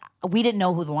then we didn't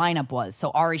know who the lineup was, so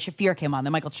Ari Shaffir came on,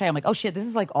 then Michael Che. I'm like, oh shit, this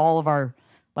is all of our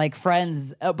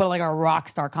friends, but our rock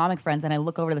star comic friends. And I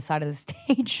look over to the side of the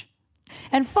stage,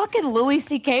 and fucking Louis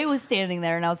C.K. was standing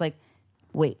there, and I was like,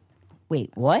 wait,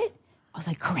 what? I was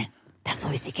like, Corinne, that's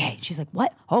Louis C.K. She's like,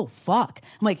 what? Oh, fuck.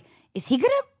 I'm like, is he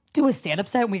gonna do a stand-up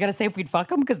set and we gotta say if we'd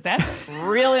fuck him? Because that's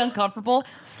really uncomfortable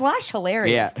 /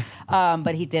 hilarious. Yeah.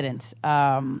 But he didn't.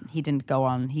 He didn't go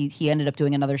on. He ended up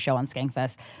doing another show on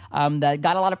Skankfest that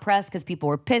got a lot of press because people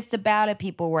were pissed about it,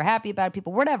 people were happy about it,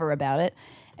 people whatever about it.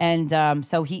 And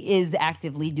so he is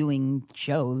actively doing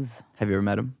shows. Have you ever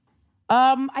met him?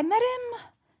 I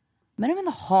met him in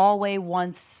the hallway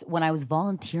once when I was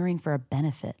volunteering for a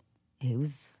benefit. It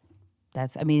was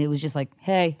just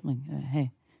hey. I'm like,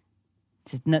 hey.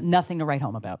 It's nothing to write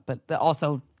home about, but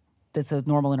also that's a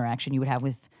normal interaction you would have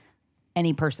with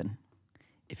any person.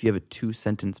 If you have a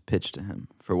 2-sentence pitch to him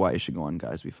for why you should go on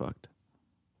Guys We Fucked.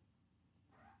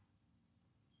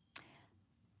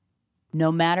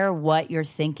 No matter what you're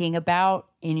thinking about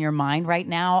in your mind right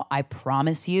now, I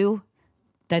promise you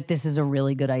that this is a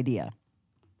really good idea.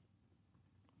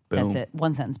 Boom. That's it.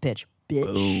 1-sentence pitch.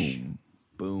 Bitch.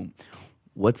 Boom.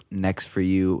 What's next for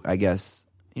you? I guess,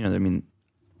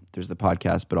 there's the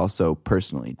podcast, but also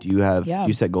personally. Do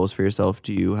you set goals for yourself?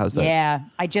 How's that? Yeah.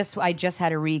 I just had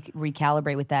to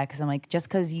recalibrate with that because I'm like, just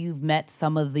because you've met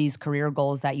some of these career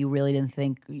goals that you really didn't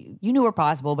think you knew were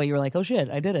possible, but you were like, oh shit,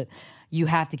 I did it. You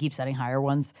have to keep setting higher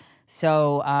ones.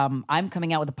 So I'm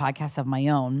coming out with a podcast of my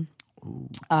own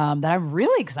that I'm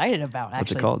really excited about, actually.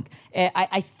 What's it called?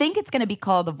 I think it's going to be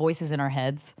called The Voices in Our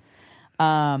Heads.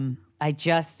 My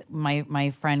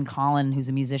friend Colin, who's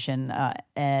a musician,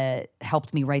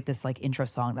 helped me write this intro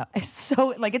song that is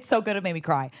so it's so good it made me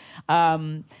cry.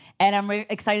 And I'm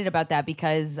excited about that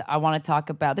because I want to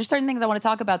talk about, there's certain things I want to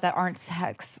talk about that aren't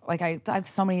sex. I have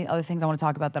so many other things I want to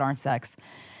talk about that aren't sex.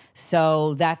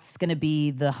 So that's going to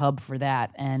be the hub for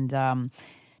that. And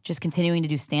just continuing to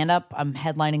do stand-up. I'm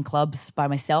headlining clubs by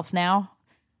myself now,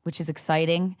 which is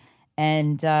exciting.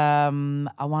 And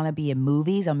I want to be in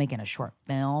movies. I'm making a short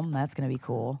film. That's going to be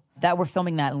cool. That we're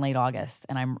filming that in late August,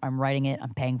 and I'm writing it.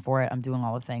 I'm paying for it. I'm doing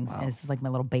all the things. Wow. And this is like my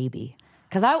little baby.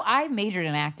 Because I majored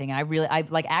in acting, and I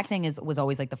like acting was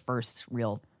always like the first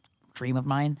real dream of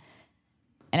mine.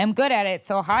 And I'm good at it,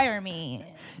 so hire me,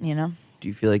 you know? Do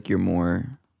you feel like you're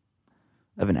more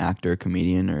of an actor,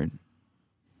 comedian,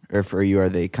 or for you, are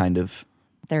they kind of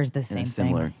there's the same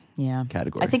similar thing.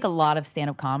 Category? I think a lot of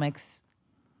stand-up comics,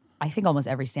 I think almost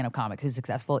every stand-up comic who's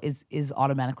successful is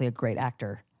automatically a great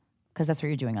actor because that's what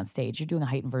you're doing on stage. You're doing a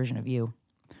heightened version of you.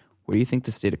 Where do you think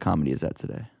the state of comedy is at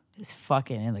today? It's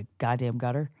fucking in the goddamn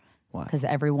gutter. Why? Because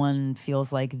everyone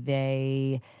feels like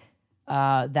that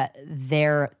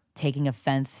they're taking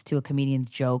offense to a comedian's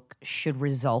joke should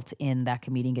result in that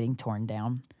comedian getting torn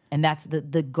down. And that's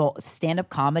the goal. Stand-up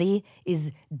comedy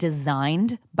is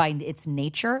designed by its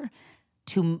nature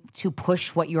to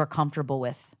push what you're comfortable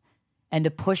with and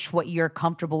to push what you're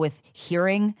comfortable with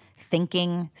hearing,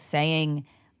 thinking, saying.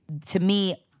 To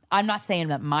me, I'm not saying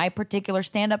that my particular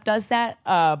stand-up does that,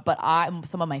 but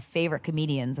some of my favorite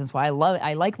comedians. That's why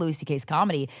I like Louis C.K.'s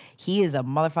comedy. He is a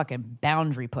motherfucking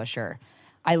boundary pusher.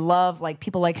 I love like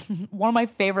people like one of my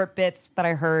favorite bits that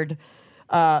I heard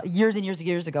years and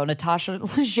years ago, Natasha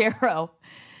Leggero.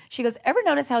 She goes, ever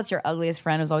notice how it's your ugliest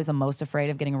friend who's always the most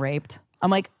afraid of getting raped? I'm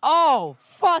like, oh,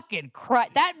 fucking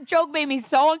Christ. That joke made me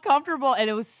so uncomfortable and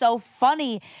it was so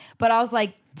funny. But I was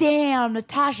like, damn,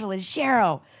 Natasha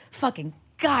Leggero. Fucking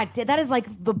God, that is like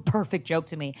the perfect joke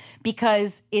to me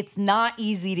because it's not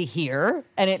easy to hear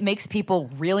and it makes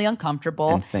people really uncomfortable.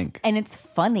 And think. And it's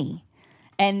funny.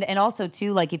 And also,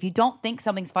 too, like, if you don't think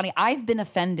something's funny, I've been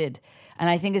offended, and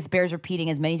I think this bears repeating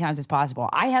as many times as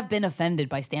possible. I have been offended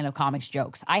by stand-up comics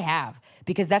jokes. I have,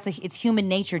 because it's human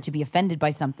nature to be offended by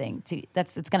something.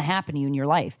 It's going to happen to you in your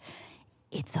life.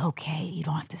 It's okay. You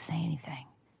don't have to say anything.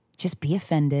 Just be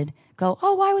offended. Go,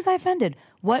 oh, why was I offended?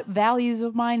 What values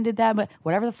of mine did that? But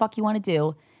whatever the fuck you want to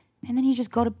do, and then you just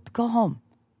go home.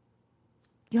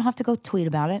 You don't have to go tweet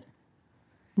about it.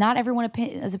 Not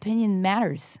everyone's opinion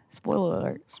matters. Spoiler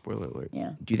alert. Spoiler alert.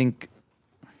 Yeah. Do you think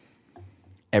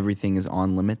everything is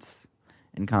on limits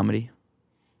in comedy?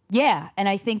 Yeah, and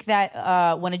I think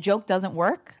that when a joke doesn't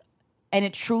work and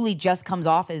it truly just comes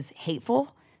off as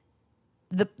hateful,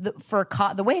 the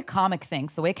way a comic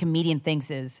thinks, the way a comedian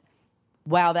thinks is,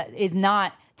 wow,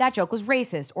 that joke was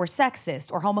racist or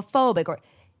sexist or homophobic, or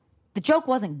the joke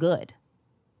wasn't good.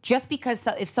 Just because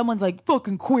if someone's like,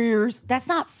 fucking queers, that's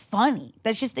not funny.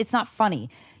 It's not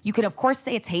funny. You can, of course,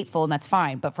 say it's hateful, and that's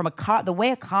fine. But from the way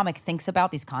a comic thinks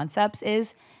about these concepts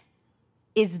is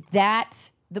that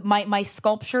my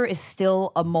sculpture is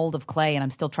still a mold of clay, and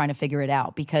I'm still trying to figure it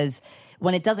out. Because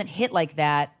when it doesn't hit like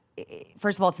that,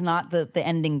 first of all, it's not the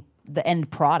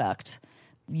end product,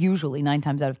 usually 9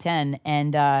 times out of 10.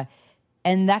 And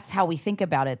that's how we think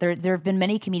about it. There have been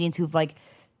many comedians who've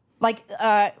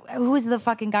who was the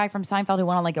fucking guy from Seinfeld who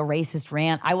went on like a racist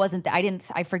rant?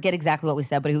 I forget exactly what we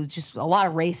said, but it was just a lot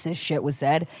of racist shit was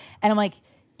said. And I'm like,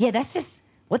 yeah, that's just,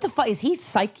 what the fuck? Is he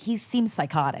he seems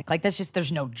psychotic. Like that's just,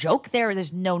 there's no joke there.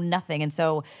 There's no nothing. And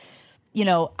so,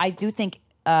 I do think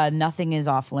nothing is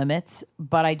off limits,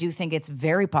 but I do think it's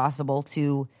very possible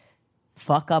to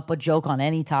fuck up a joke on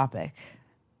any topic.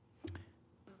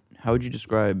 How would you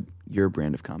describe your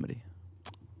brand of comedy?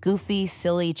 Goofy,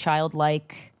 silly,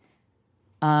 childlike,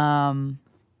 and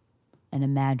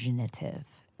imaginative.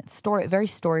 Very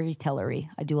storytellery.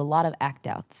 I do a lot of act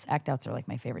outs. Act outs are like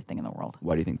my favorite thing in the world.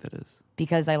 Why do you think that is?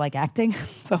 Because I like acting.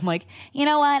 So I'm like, you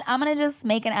know what? I'm going to just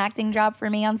make an acting job for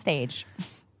me on stage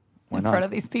in front of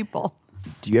these people.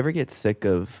 Do you ever get sick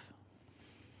of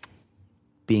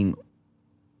being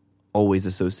always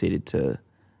associated to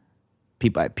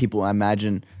people? I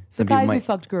imagine some guys people who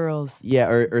fucked girls. Yeah,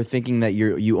 or thinking that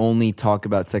you only talk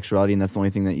about sexuality and that's the only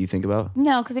thing that you think about?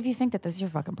 No, because if you think that, this is your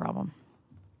fucking problem.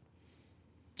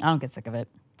 I don't get sick of it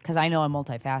because I know I'm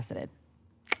multifaceted.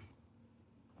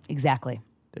 Exactly.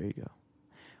 There you go.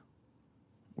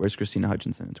 Where's Krystyna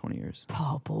Hutchinson in 20 years?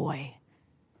 Oh, boy.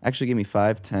 Actually, give me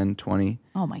 5, 10, 20.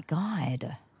 Oh, my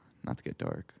God. Not to get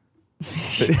dark.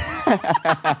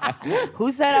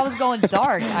 Who said I was going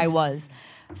dark? I was.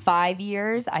 5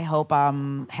 years, I hope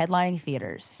I'm headlining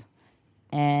theaters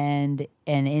and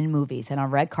in movies and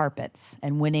on red carpets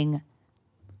and winning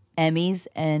Emmys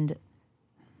and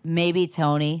maybe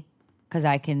Tony, because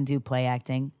I can do play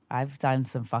acting. I've done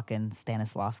some fucking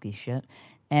Stanislavski shit.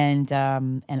 And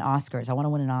Oscars. I want to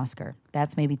win an Oscar.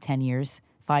 That's maybe 10 years.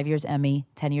 5 years Emmy,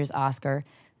 10 years Oscar,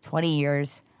 20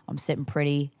 years I'm sitting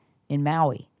pretty in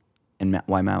Maui. And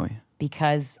why Maui?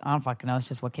 because I don't fucking know. It's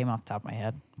just what came off the top of my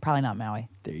head. Probably not Maui.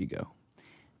 There you go.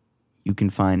 You can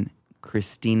find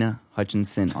Krystyna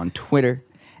Hutchinson on Twitter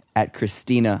at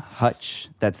Krystyna Hutch.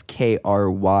 That's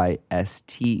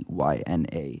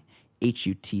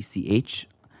KRYSTYNAHUTCH.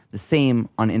 The same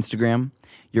on Instagram.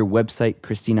 Your website,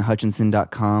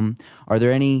 KrystynaHutchinson.com. Are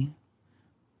there any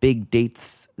big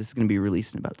dates? This is going to be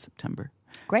released in about September.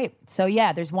 Great. So,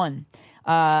 yeah, there's one.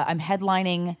 I'm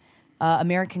headlining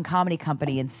American Comedy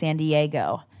Company in San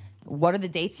Diego. What are the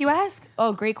dates, you ask?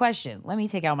 Oh, great question. Let me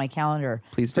take out my calendar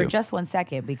Please do. for just 1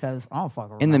 second because I don't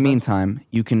fucking remember. In the meantime,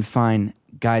 you can find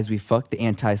Guys We Fuck, the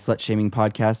anti-slut-shaming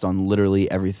podcast on literally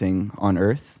everything on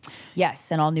Earth.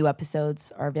 Yes, and all new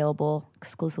episodes are available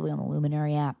exclusively on the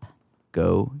Luminary app.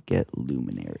 Go get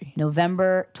Luminary.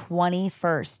 November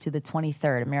 21st to the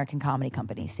 23rd, American Comedy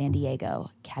Company, San Diego,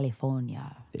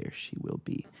 California. There she will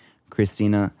be.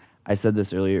 Krystyna, I said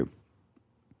this earlier.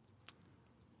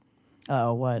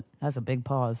 Oh, what? That's a big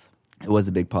pause. It was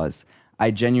a big pause. I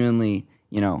genuinely,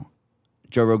 Joe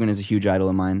Rogan is a huge idol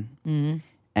of mine. Mm-hmm.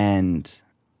 And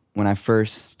when I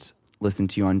first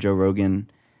listened to you on Joe Rogan,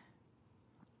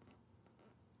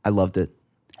 I loved it.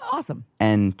 Awesome.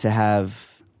 And to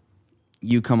have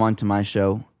you come on to my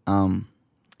show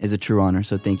is a true honor.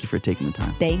 So thank you for taking the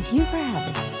time. Thank you for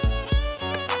having me.